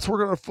 let's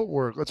work on our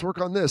footwork. Let's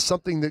work on this.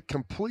 Something that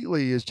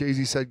completely, as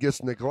Jay-Z said,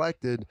 gets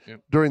neglected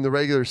during the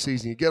regular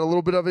season. You get a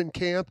little bit of it in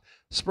camp,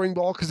 spring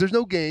ball, because there's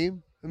no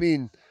game. I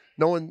mean,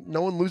 no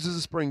one loses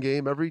a spring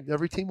game.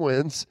 Every team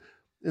wins.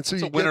 And so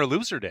it's a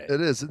winner-loser day. It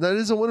is. And that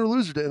is a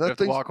winner-loser day. And you have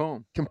to walk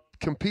home.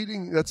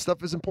 Competing, that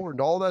stuff is important.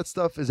 All that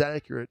stuff is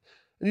accurate.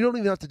 And you don't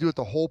even have to do it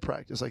the whole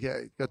practice. Like,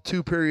 hey, got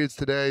 2 periods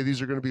today.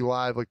 These are going to be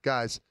live. Like,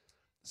 guys,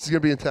 this is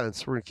going to be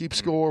intense. We're going to keep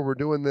score. We're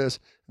doing this.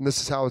 And this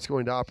is how it's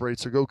going to operate.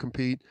 So go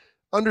compete.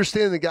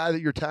 Understand the guy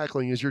that you're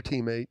tackling is your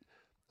teammate.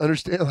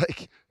 Understand,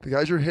 like, the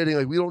guys you're hitting,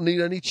 like, we don't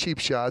need any cheap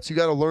shots. You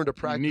got to learn to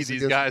practice. You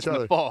need these guys in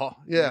the fall.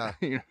 Yeah.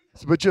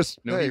 But just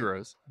no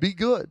heroes. Be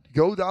good.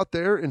 Go out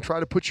there and try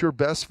to put your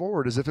best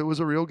forward as if it was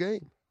a real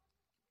game.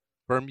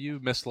 Berm, you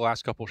missed the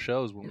last couple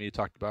shows when we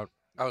talked about.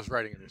 I was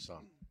writing a new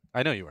song.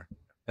 I know you were.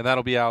 And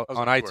that'll be out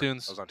on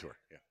iTunes. I was on tour.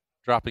 Yeah.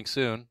 Dropping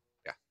soon.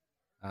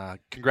 Yeah.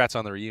 Congrats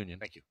on the reunion.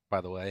 Thank you.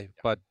 By the way.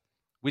 Yeah. But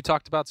we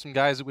talked about some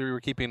guys that we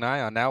were keeping an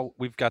eye on. Now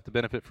we've got the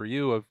benefit for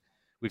you of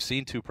we've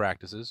seen 2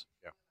 practices.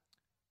 Yeah.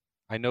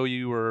 I know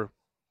you were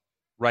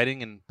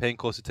writing and paying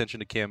close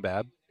attention to Cam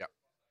Babb. Yeah.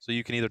 So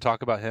you can either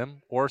talk about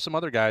him or some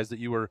other guys that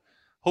you were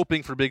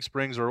hoping for big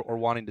springs or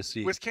wanting to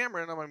see. With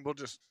Cameron, I mean,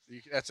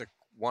 that's a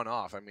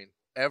one-off. I mean,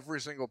 every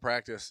single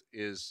practice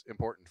is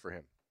important for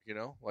him.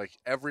 Like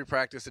every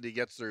practice that he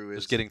gets through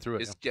is getting through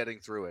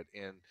it.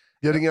 And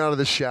getting out of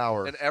the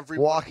shower, and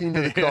walking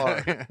to the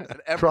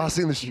car,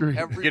 crossing the street,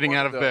 getting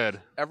out of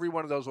bed. Every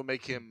one of those will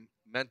make him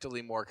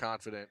mentally more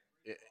confident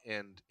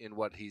in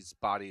what his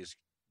body is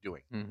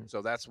doing. Mm-hmm.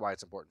 So that's why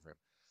it's important for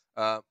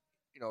him.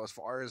 As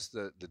far as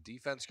the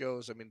defense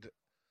goes, I mean,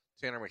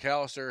 Tanner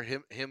McAllister,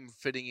 him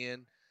fitting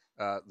in,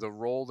 the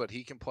role that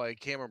he can play.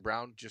 Cameron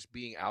Brown just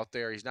being out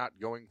there. He's not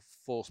going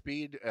full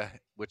speed,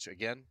 which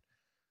again,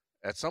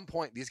 at some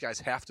point, these guys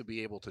have to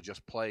be able to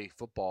just play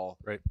football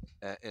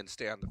and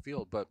stay on the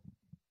field. But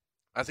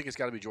I think it's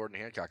got to be Jordan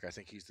Hancock. I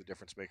think he's the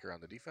difference maker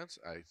on the defense.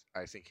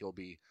 I think he'll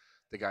be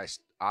the guy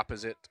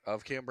opposite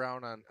of Cam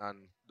Brown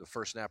on the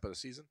first snap of the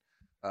season.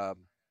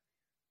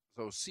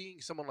 So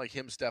seeing someone like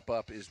him step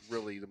up is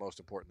really the most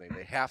important thing.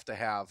 They have to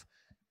have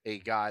a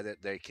guy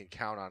that they can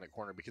count on at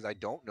corner because I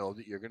don't know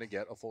that you're going to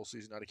get a full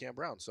season out of Cam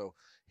Brown. So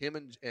him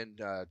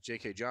and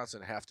J.K.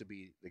 Johnson have to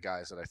be the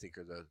guys that I think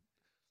are the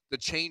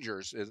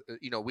changers.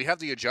 We have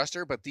the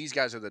adjuster, but these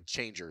guys are the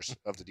changers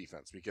of the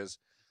defense because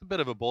it's a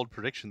bit of a bold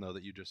prediction though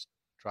that you just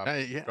dropped out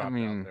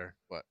there.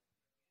 What?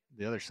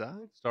 The other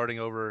side? Starting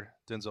over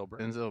Denzel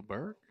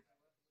Burke?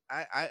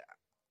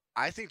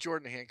 I think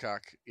Jordan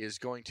Hancock is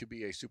going to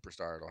be a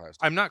superstar at Ohio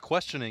State. I'm not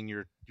questioning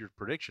your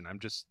prediction. I'm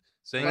just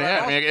saying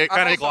it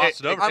kind of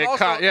glossed it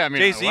over.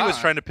 Jay-Z was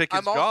trying to pick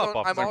his jaw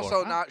off. I'm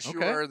also not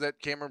sure that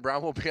Cameron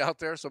Brown will be out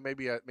there, so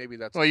maybe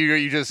that's. Well,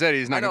 you just said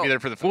he's not going to be there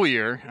for the full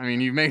year. I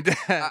mean, you made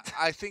that.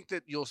 I think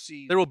that you'll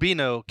see. There will be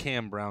no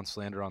Cam Brown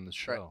slander on the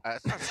show. Right.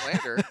 It's not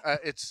slander.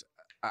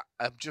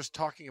 I'm just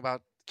talking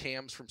about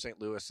Cams from St.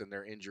 Louis and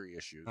their injury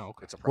issues. Oh,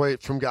 okay. It's a problem.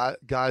 Wait, from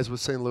guys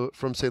with St.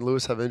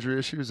 Louis have injury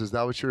issues? Is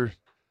that what you're?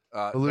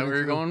 Where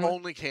you're going?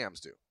 Only Cams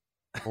do.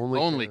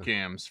 Only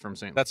Cams from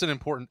St. Louis. That's an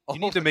important. You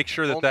need to make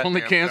sure that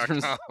only Cams from.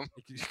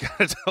 You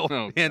gotta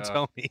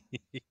tell me.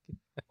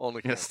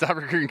 Only Cam. Stop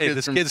recruiting kids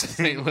this from kid's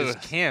St. Louis.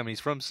 Cam. He's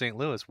from St.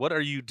 Louis. What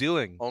are you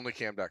doing?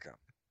 OnlyCam.com.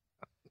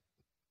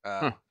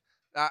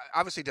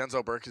 Obviously,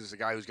 Denzel Burke is the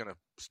guy who's going to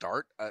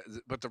start,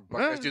 but the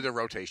Buckeyes do their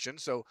rotation.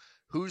 So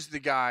who's the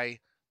guy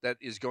that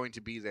is going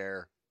to be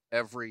there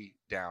every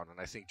down? And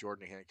I think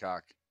Jordan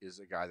Hancock is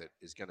a guy that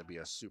is going to be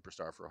a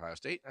superstar for Ohio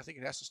State. I think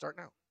it has to start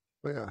now.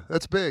 Well, yeah,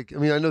 that's big. I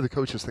mean, I know the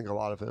coaches think a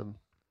lot of him.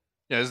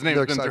 Yeah, his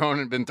name's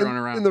been thrown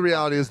around. And the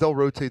reality is they'll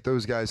rotate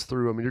those guys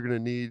through. I mean, you're going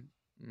to need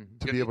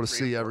to be able to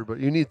see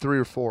everybody. You need 3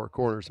 or 4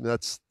 corners. I mean,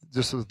 that's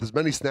just as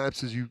many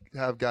snaps as you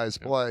have guys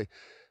play.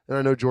 And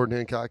I know Jordan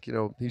Hancock,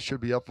 he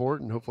should be up for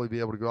it and hopefully be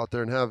able to go out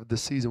there and have the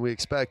season we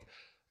expect.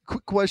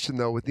 Quick question,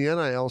 though, with the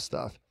NIL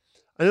stuff.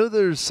 I know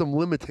there's some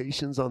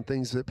limitations on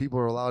things that people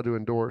are allowed to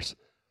endorse.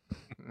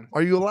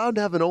 Are you allowed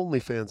to have an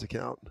OnlyFans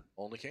account?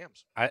 Only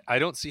Cams. I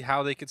don't see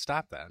how they could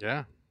stop that.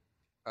 Yeah.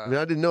 I mean,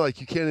 I didn't know,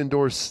 you can't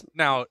endorse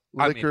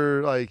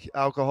liquor,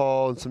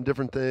 alcohol and some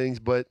different things,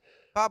 but...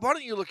 Bob, why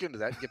don't you look into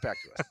that and get back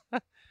to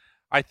us?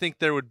 I think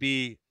there would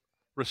be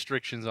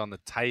restrictions on the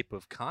type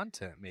of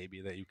content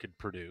maybe that you could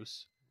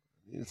produce.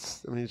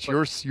 It's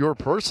your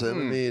person.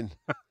 I mean,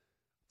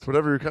 It's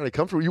whatever you're kind of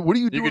comfortable. What are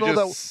you doing all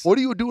that? What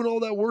are you doing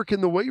all that work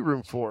in the weight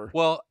room for?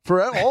 Well,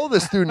 for all the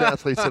student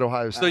athletes at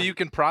Ohio State. So you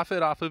can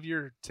profit off of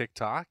your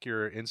TikTok,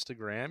 your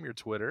Instagram, your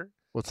Twitter.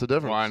 What's the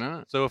difference? Why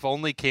not? So if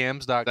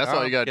onlycams.com, that's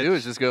all you got to do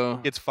is just go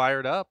gets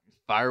fired up,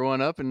 fire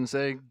one up, and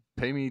say,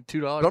 "Pay me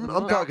 $2." I'm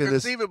talking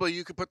this. Conceivably,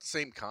 you could put the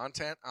same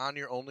content on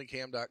your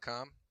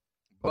onlycam.com.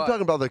 I'm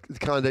talking about the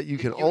content you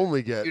can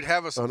only get. You'd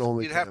have on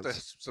OnlyCams. You'd have to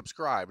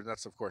subscribe, and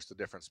that's of course the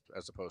difference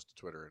as opposed to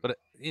Twitter. And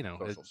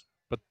but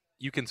but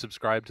you can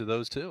subscribe to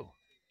those too,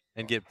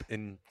 and get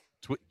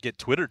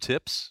Twitter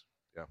tips.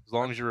 Yeah, as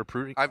long as you're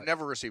approving. I've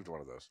never received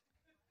one of those.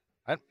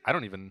 I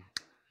don't even.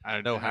 I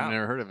don't know how. I've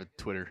never heard of a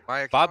Twitter.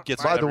 Bob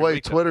gets. By the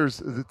way,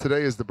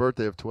 today is the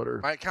birthday of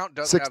Twitter. My account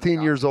does.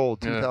 16 years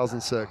old,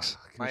 2006.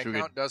 My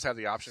account does have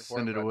the option for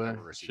send it away.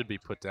 Should be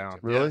put down.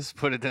 Really? Yes,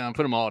 put it down.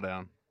 Put them all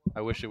down.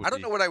 I wish it would. I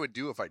don't know what I would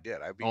do if I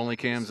did. I'd be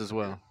OnlyCams as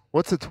well.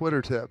 What's a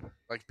Twitter tip?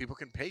 Like people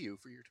can pay you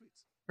for your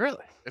tweets.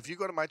 Really? If you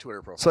go to my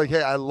Twitter profile, it's like,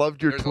 hey, I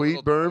loved your there's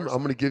tweet, Berm. I'm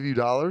going to give you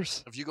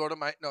 $. If you go to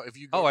my if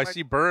you go I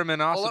see Berm and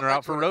Austin are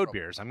out for road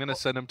beers. I'm going to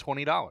send them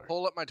 $20.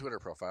 Pull up my Twitter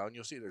profile and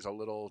you'll see there's a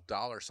little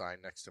 $sign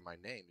next to my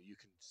name. You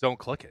can don't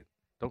click it.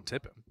 Don't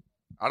tip him.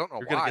 I don't know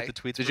You're why. Gonna get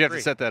the tweets Did you have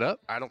to set that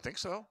up? I don't think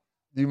so.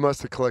 You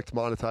must have clicked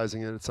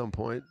monetizing it at some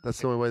point. That's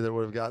the only way that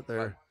would have got there.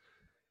 Right.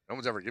 No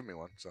one's ever given me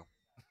one, so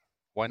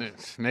why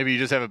not? Maybe you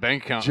just have a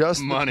bank account.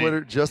 Just money. the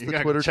Twitter, just you the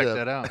Twitter check tip.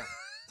 that out.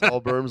 That's all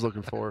Berm's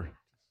looking for.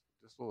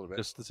 Just a little bit.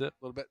 Just the tip.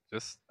 A little bit.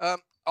 Just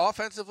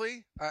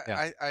offensively,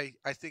 I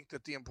think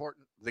that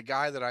the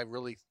guy that I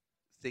really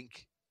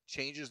think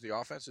changes the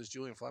offense is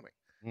Julian Fleming,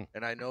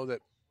 and I know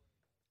that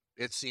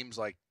it seems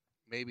like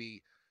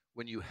maybe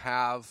when you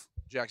have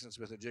Jackson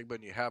Smith and Jigba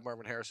and you have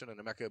Marvin Harrison and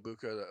Emeka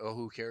Ibuka,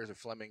 who cares if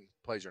Fleming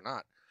plays or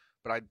not?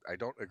 But I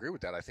don't agree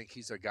with that. I think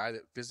he's a guy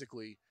that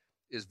physically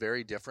is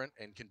very different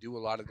and can do a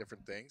lot of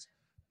different things.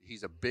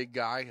 He's a big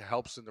guy,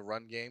 helps in the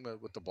run game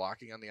with the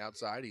blocking on the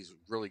outside. He's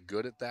really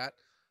good at that.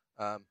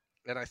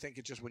 And I think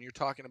it's just when you're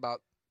talking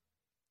about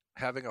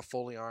having a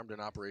fully armed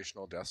and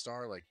operational Death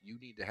Star, like you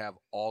need to have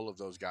all of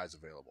those guys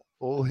available.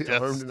 Fully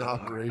armed and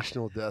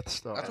operational Death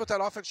Star. That's what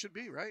that offense should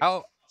be, right?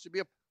 Should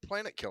be a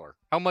planet killer.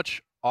 How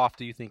much off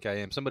do you think I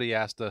am? Somebody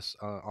asked us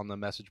on the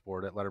message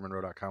board at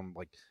LettermanRow.com,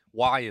 like,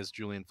 why is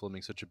Julian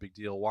Fleming such a big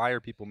deal? Why are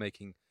people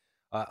making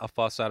a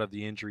fuss out of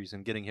the injuries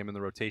and getting him in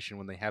the rotation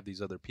when they have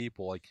these other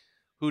people? Like,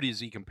 who does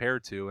he compare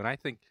to? And I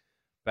think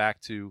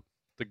back to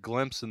the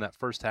glimpse in that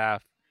first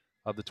half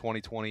of the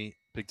 2020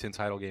 Big Ten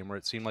title game where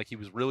it seemed like he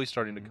was really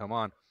starting to come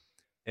on.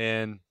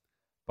 And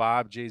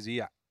Bob,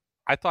 Jay-Z,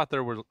 I thought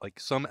there were like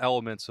some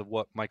elements of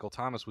what Michael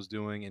Thomas was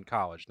doing in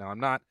college. Now, I'm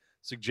not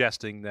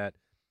suggesting that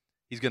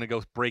he's going to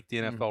go break the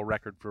NFL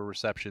record for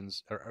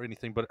receptions or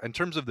anything, but in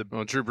terms of the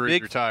Drew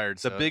Brees retired,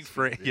 the big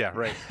frame, yeah,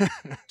 right.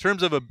 In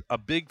terms of a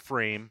big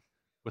frame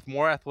with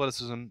more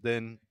athleticism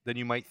than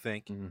you might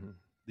think,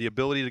 the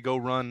ability to go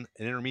run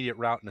an intermediate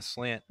route in a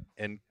slant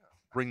and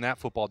bring that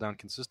football down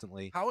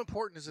consistently. How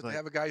important is it to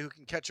have a guy who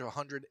can catch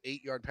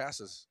 108-yard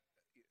passes?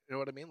 You know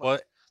what I mean?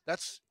 Like,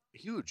 that's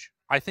huge.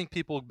 I think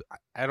people,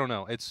 I don't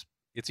know. It's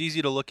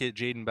easy to look at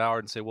Jaden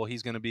Ballard and say, well,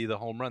 he's going to be the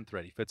home run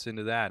threat. He fits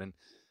into that. And,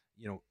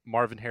 you know,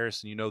 Marvin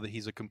Harrison, you know that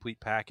he's a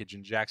complete package.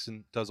 And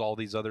Jackson does all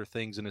these other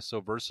things and is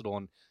so versatile.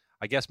 And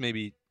I guess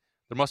maybe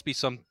there must be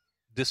some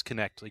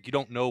disconnect. Like, you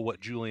don't know what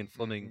Julian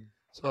Fleming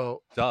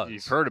does.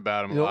 You've heard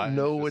about him you a lot. don't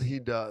know what he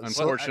does.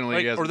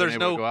 Unfortunately, he hasn't been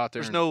able to go out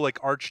there. There's no like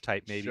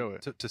archetype maybe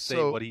to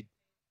say what he.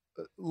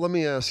 Let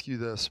me ask you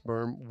this,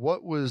 Berm.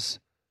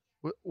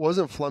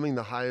 Wasn't Fleming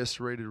the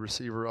highest rated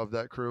receiver of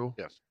that crew?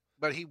 Yes,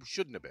 but he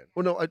shouldn't have been.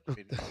 Well, no, I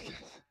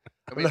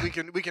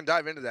mean, we can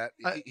dive into that.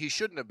 He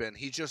shouldn't have been.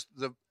 He's just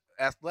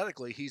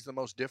athletically, he's the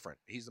most different.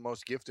 He's the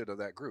most gifted of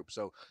that group.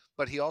 So,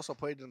 but he also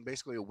played in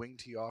basically a wing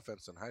T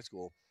offense in high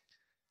school.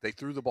 They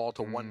threw the ball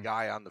to one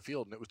guy on the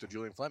field, and it was to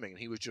Julian Fleming. And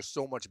he was just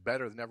so much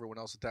better than everyone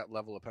else at that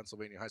level of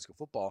Pennsylvania high school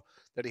football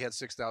that he had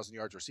 6,000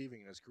 yards receiving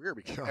in his career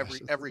because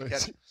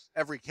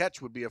every catch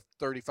would be a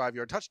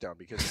 35-yard touchdown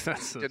because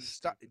he didn't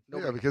stop.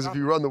 Because if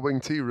you run the wing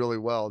T really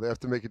well, they have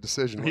to make a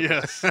decision.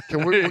 Yes.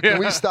 Can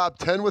we stop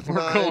 10 with 9?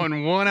 We're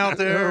going one out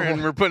there,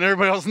 and we're putting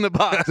everybody else in the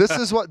box.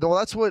 That's what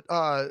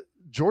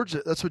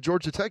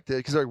Georgia Tech did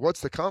because like,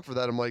 what's the comp for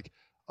that? I'm like,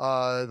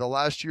 the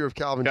last year of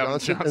Calvin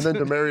Johnson and then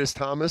Demaryius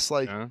Thomas,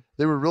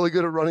 they were really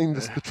good at running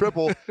the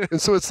triple.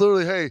 And so it's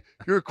literally, hey,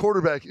 you're a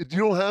quarterback. You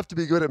don't have to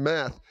be good at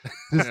math.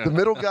 Is the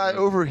middle guy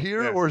over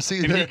here or is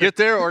he Can he get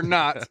there or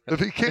not? If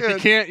he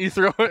can't, you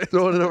throw it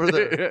over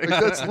there.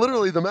 Like, that's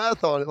literally the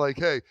math on it. Like,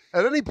 hey,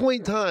 at any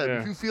point in time,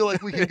 if you feel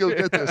like we can go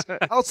get this,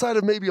 outside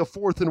of maybe a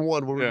 4th and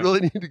 1 where we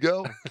really need to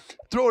go,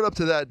 throw it up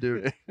to that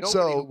dude.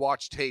 Nobody who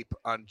watched tape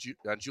on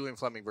Julian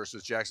Fleming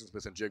versus Jackson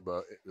Smith and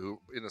Jigba, who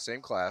in the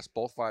same class,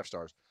 both 5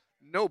 stars,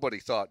 nobody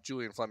thought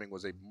Julian Fleming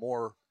was a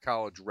more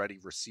college-ready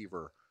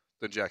receiver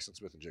than Jackson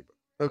Smith and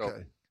Jigba.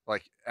 Okay. So,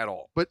 at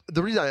all. But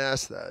the reason I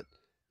ask that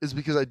is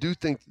because I do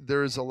think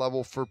there is a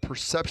level for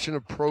perception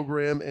of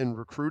program and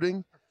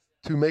recruiting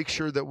to make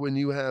sure that when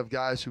you have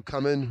guys who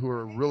come in who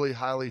are really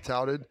highly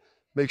touted,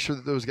 make sure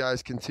that those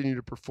guys continue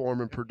to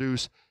perform and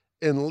produce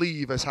and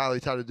leave as highly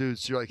touted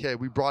dudes. So you're like, hey,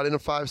 we brought in a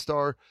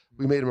 5-star.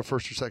 We made him a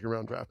first or second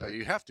round draft pick.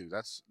 You have to.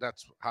 That's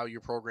how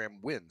your program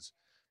wins.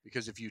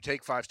 Because if you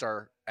take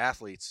 5-star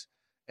athletes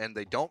and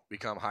they don't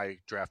become high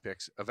draft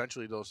picks,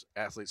 eventually those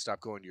athletes stop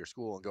going to your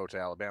school and go to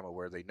Alabama,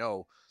 where they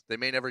know they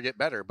may never get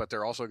better, but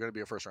they're also going to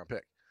be a first round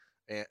pick.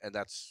 And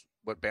that's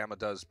what Bama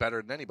does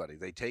better than anybody.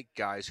 They take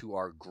guys who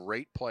are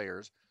great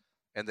players,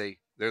 and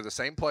they're the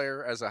same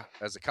player as a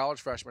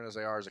college freshman as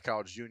they are as a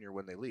college junior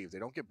when they leave. They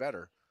don't get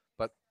better,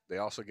 but they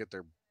also get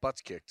their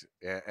butts kicked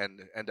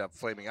and end up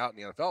flaming out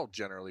in the NFL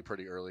generally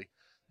pretty early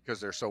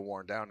because they're so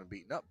worn down and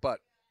beaten up. But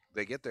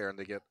they get there and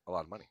they get a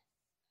lot of money.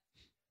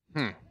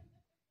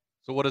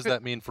 So what does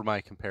that mean for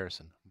my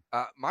comparison?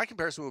 My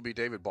comparison would be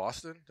David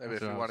Boston. I mean,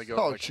 if you want to go,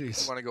 you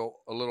want to go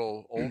a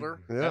little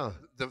older. Yeah.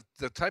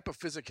 The type of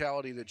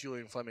physicality that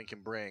Julian Fleming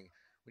can bring,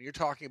 when you're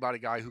talking about a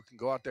guy who can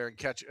go out there and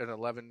catch an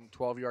 11,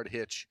 12-yard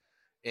hitch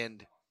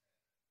and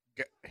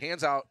get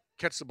hands out,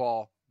 catch the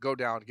ball, go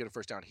down, get a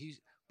first down.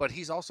 But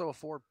he's also a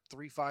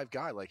 4.35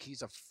 guy. Like,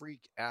 he's a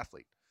freak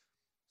athlete.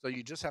 So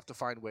you just have to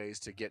find ways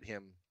to get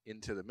him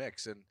into the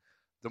mix. And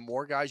the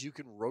more guys you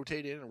can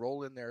rotate in and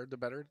roll in there, the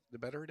better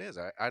it is.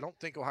 I don't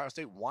think Ohio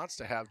State wants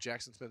to have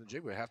Jackson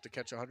Smith-Njigba have to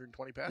catch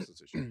 120 passes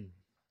this year.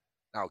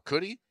 Now,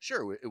 could he?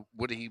 Sure.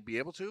 Would he be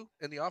able to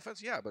in the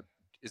offense? Yeah, but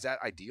is that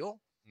ideal?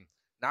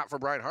 Not for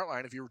Brian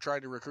Hartline. If you were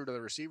trying to recruit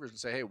other receivers and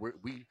say, hey,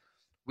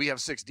 we have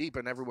 6 deep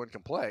and everyone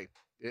can play,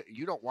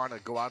 you don't want to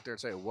go out there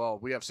and say, well,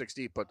 we have 6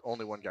 deep, but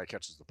only one guy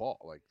catches the ball.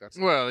 Like, that's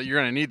well, you're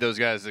going to need those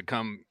guys to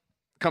come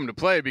to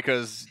play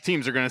because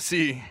teams are going to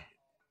see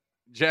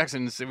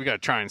Jackson and say, we got to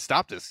try and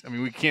stop this. I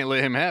mean, we can't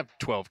let him have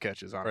 12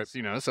 catches on us,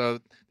 So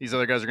these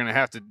other guys are going to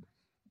have to,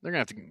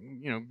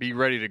 be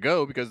ready to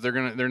go because their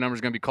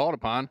number's going to be called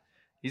upon.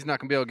 He's not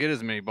going to be able to get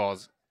as many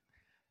balls.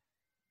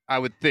 I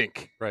would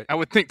think. Right. I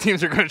would think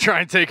teams are going to try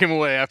and take him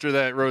away after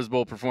that Rose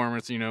Bowl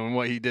performance, and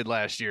what he did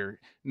last year,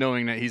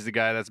 knowing that he's the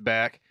guy that's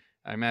back.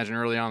 I imagine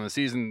early on in the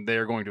season they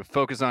are going to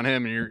focus on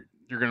him, and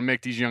you're going to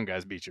make these young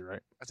guys beat you, right?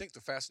 I think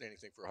the fascinating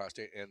thing for Ohio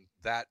State and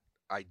that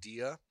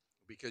idea,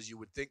 because you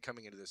would think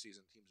coming into this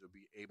season teams would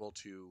be able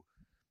to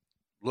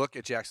look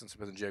at Jackson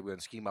Smith-Njigba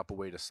and scheme up a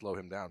way to slow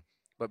him down.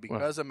 But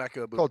because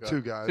Emeka Egbuka,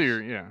 2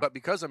 guys. But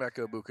because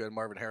Emeka Egbuka and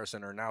Marvin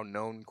Harrison are now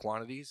known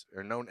quantities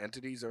or known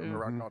entities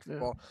around college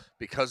football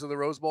because of the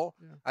Rose Bowl,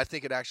 I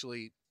think it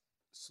actually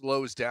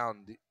slows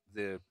down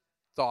the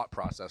thought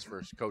process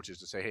for coaches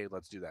to say, hey,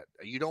 let's do that.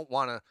 You don't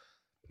want to.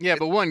 Yeah,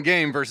 but one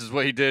game versus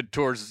what he did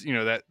towards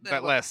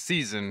that last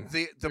season.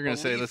 The belief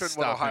say, let's in stop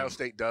what Ohio him.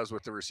 State does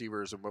with the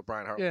receivers and what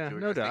Brian Hartman Yeah,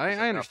 doing. no doubt.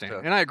 I understand, to,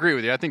 and I agree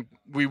with you. I think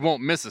we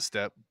won't miss a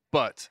step,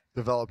 but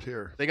developed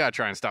here. they got to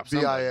try and stop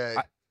somebody.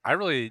 BIA. I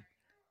really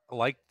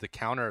liked the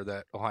counter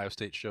that Ohio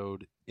State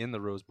showed in the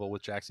Rose Bowl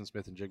with Jackson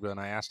Smith-Njigba, and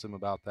I asked him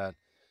about that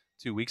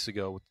 2 weeks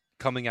ago,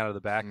 coming out of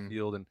the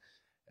backfield and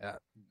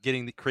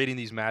creating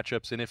these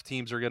matchups. And if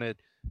teams are going to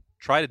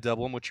try to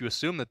double him, which you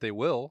assume that they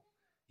will,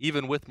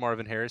 even with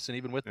Marvin Harrison,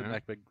 even with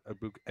Emeka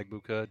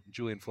Egbuka,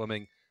 Julian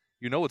Fleming,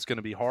 it's going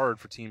to be hard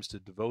for teams to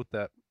devote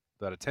that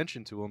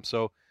attention to him.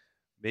 So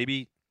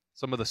maybe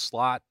some of the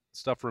slot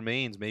stuff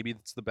remains. Maybe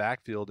it's the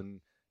backfield, and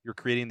you're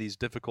creating these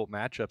difficult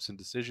matchups and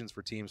decisions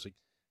for teams. Like,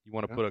 you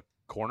want to put a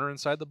corner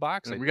inside the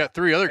box? We got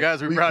 3 other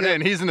guys we brought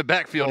in. He's in the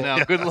backfield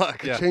now. Good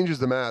luck. It changes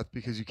the math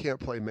because you can't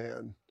play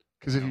man.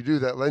 Because if you do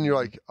that, then you're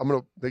like,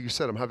 like you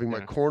said, I'm having my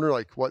corner,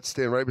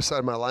 stand right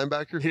beside my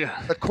linebacker. Yeah.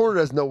 That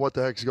corner doesn't know what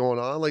the heck's going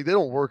on. Like, they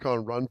don't work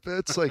on run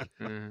fits. Like,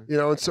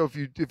 and so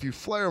if you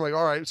flare, I'm like,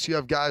 all right, so you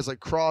have guys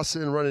like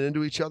crossing, running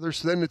into each other.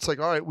 So then it's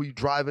like, all right, well, you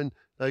driving,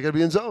 now you got to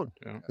be in zone.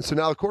 Yeah. And so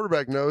now the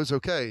quarterback knows,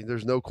 okay,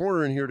 there's no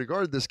corner in here to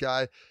guard this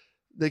guy.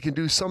 They can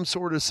do some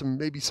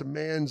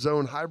man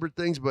zone hybrid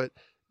things, but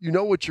you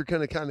know what you're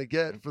going to kind of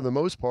get for the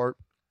most part.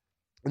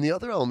 And the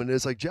other element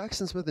is, like,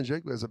 Jackson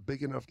Smith-Njigba is a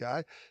big enough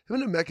guy.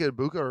 Him and Emeka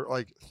Egbuka are,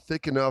 like,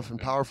 thick enough and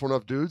powerful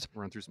enough dudes.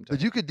 Run through some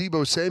that you could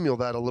Deebo Samuel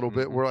that a little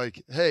bit. We're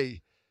like,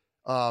 hey,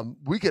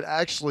 we could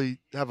actually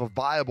have a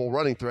viable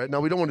running threat. Now,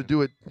 we don't want to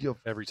do it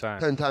every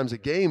time, 10 times a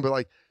game, but,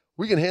 like,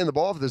 we can hand the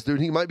ball to this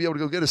dude. He might be able to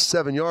go get us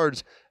 7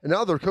 yards. And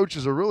now their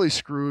coaches are really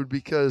screwed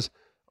because –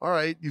 all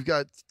right, you've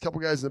got a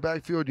couple guys in the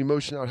backfield. You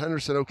motion out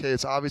Henderson. Okay,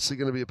 it's obviously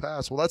going to be a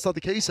pass. Well, that's not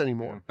the case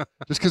anymore.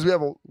 Just because we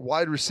have a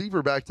wide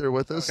receiver back there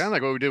with us. Kind of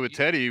like what we did with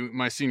Teddy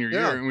my senior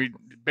year, and we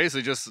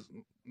basically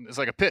it's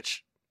like a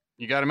pitch.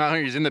 You got him out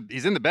here. He's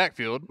in the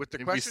backfield. With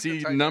the if you see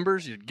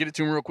numbers, you get it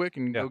to him real quick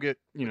and go get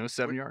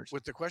 7 yards.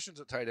 With the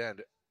questions at tight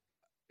end,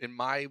 in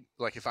my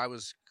if I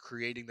was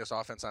creating this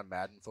offense on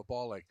Madden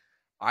football, like,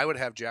 I would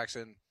have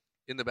Jackson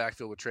in the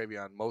backfield with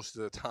Travion most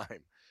of the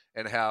time,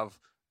 and have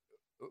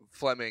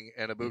Fleming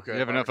and Egbuka. You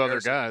have enough other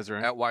guys,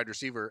 right? At wide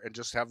receiver, and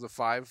just have the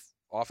 5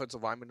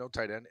 offensive linemen, no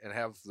tight end, and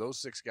have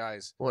those 6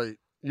 guys. Wait,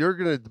 you're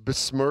going to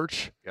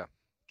besmirch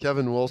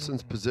Kevin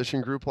Wilson's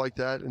position group like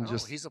that? And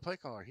he's a play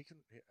caller.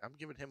 I'm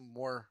giving him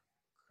more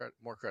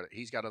credit.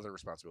 He's got other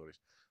responsibilities.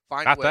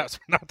 Find Not a way.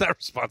 not that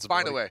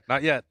responsibility. Find a way.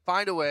 Not yet.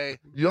 Find a way.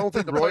 You don't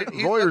think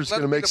Royer's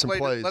going to make some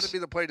plays? Let him be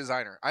the play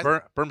designer.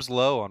 Berm's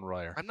low on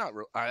Royer. I'm not.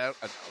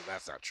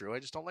 That's not true. I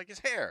just don't like his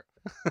hair.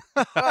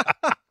 I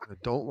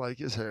don't like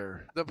his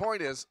hair. The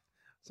point is,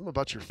 something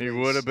about your face. He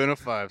would have been a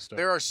 5-star.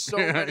 there are so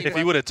many. If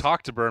he would have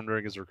talked to Berm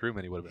during his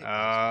recruitment, he would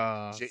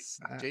have been.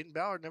 Jaden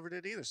Ballard never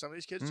did either. Some of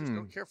these kids just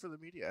don't care for the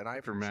media, and I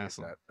appreciate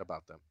that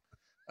about them.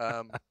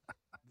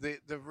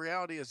 The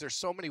reality is there's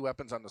so many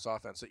weapons on this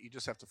offense that you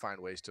just have to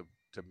find ways to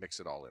mix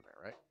it all in there,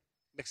 right?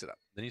 Mix it up.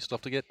 Then you still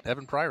have to get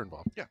Evan Pryor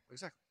involved. Yeah,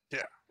 exactly.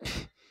 Yeah.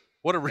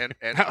 What a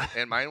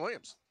and Mayan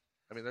Williams.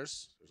 I mean,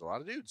 there's a lot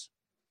of dudes.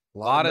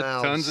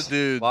 Tons of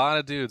dudes. A lot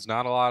of dudes.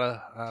 Not a lot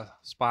of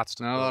spots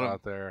to go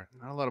out there.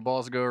 Not a lot of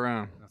balls to go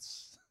around.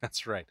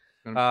 That's right.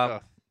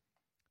 Tough.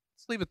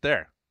 Let's leave it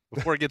there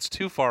before it gets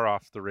too far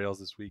off the rails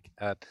this week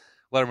at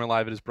Letterman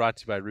Live. It is brought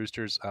to you by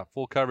Roosters.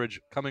 Full coverage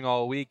coming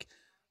all week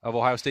of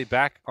Ohio State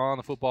back on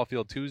the football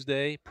field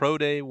Tuesday, Pro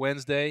Day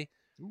Wednesday,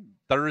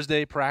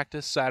 Thursday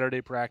practice,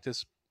 Saturday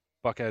practice.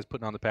 Buckeyes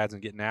putting on the pads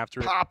and getting after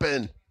it.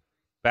 Popping.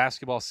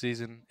 Basketball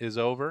season is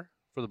over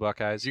for the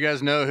Buckeyes. Do you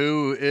guys know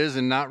who is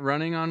and not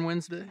running on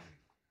Wednesday?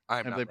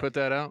 Have they put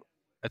that out?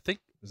 I think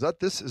Is that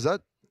It's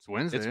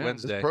Wednesday. it's yeah.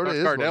 Wednesday. Pro Day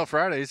is Cardell Wednesday.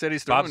 Friday. He said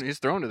he's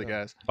throwing to the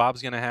guys.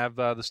 Bob's going to have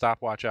the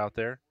stopwatch out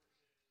there,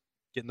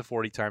 getting the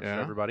 40 times for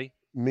Yeah. everybody.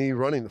 Me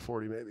running the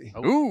 40 maybe.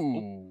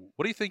 Ooh.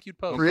 What do you think you'd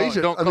post? Free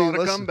agent. Don't I call mean, it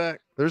a listen,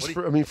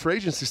 comeback. free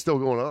agency's still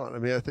going on. I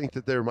mean, I think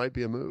that there might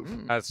be a move.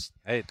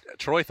 Hey,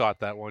 Troy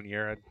thought that one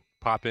year I'd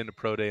pop into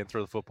Pro Day and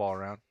throw the football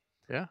around.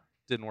 Yeah.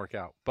 Didn't work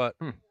out. But,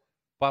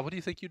 Bob, what do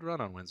you think you'd run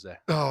on Wednesday?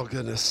 Oh,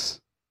 goodness.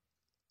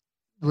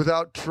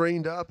 Without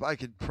trained up, I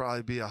could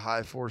probably be a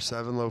high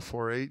 4.7, low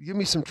 4.8. Give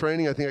me some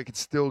training. I think I could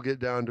still get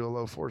down to a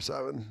low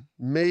 4.7.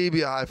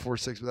 Maybe a high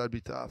 4.6, but that'd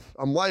be tough.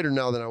 I'm lighter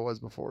now than I was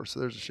before, so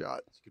there's a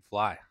shot. You could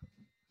fly.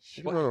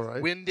 You can run all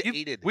right. Wind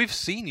aided. We've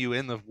seen you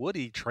in the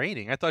Woody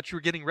training. I thought you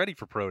were getting ready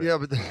for Pro Day. Yeah,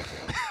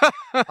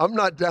 but I'm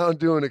not down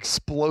doing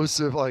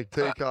explosive like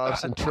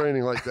takeoffs and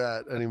training like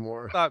that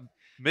anymore. I thought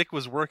Mick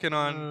was working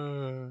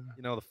on,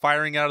 the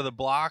firing out of the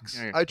blocks.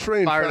 I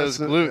train Fire fast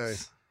those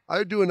glutes.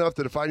 I do enough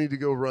that if I need to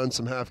go run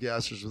some half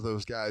gassers with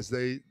those guys,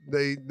 they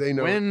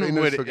know. When they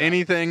know would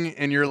anything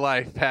in your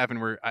life happen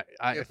where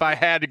if I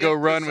had to go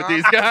run with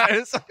these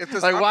guys,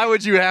 why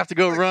would you have to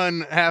go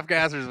run half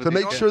gassers with to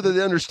make sure that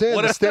they understand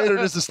the standard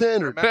is the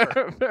standard.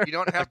 Remember, you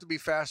don't have to be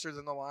faster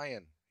than the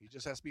lion. He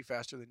just has to be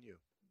faster than you.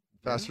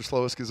 Faster,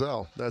 slowest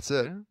gazelle. That's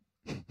it.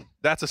 Yeah.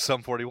 That's a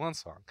Sum 41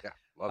 song. Yeah.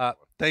 Love that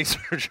one. Thanks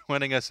for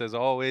joining us as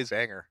always.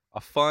 Banger.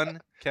 A fun,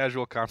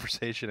 casual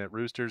conversation at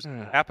Roosters.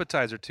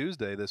 Appetizer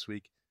Tuesday this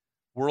week.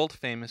 World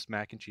famous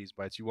mac and cheese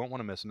bites. You won't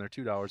want to miss them. They're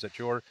 $2 at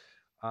your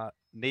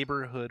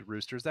neighborhood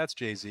Roosters. That's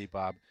Jay-Z,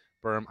 Bob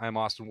Berm. I'm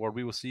Austin Ward.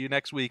 We will see you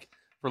next week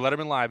for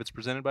Letterman Live. It's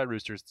presented by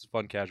Roosters. It's a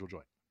fun, casual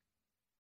joint.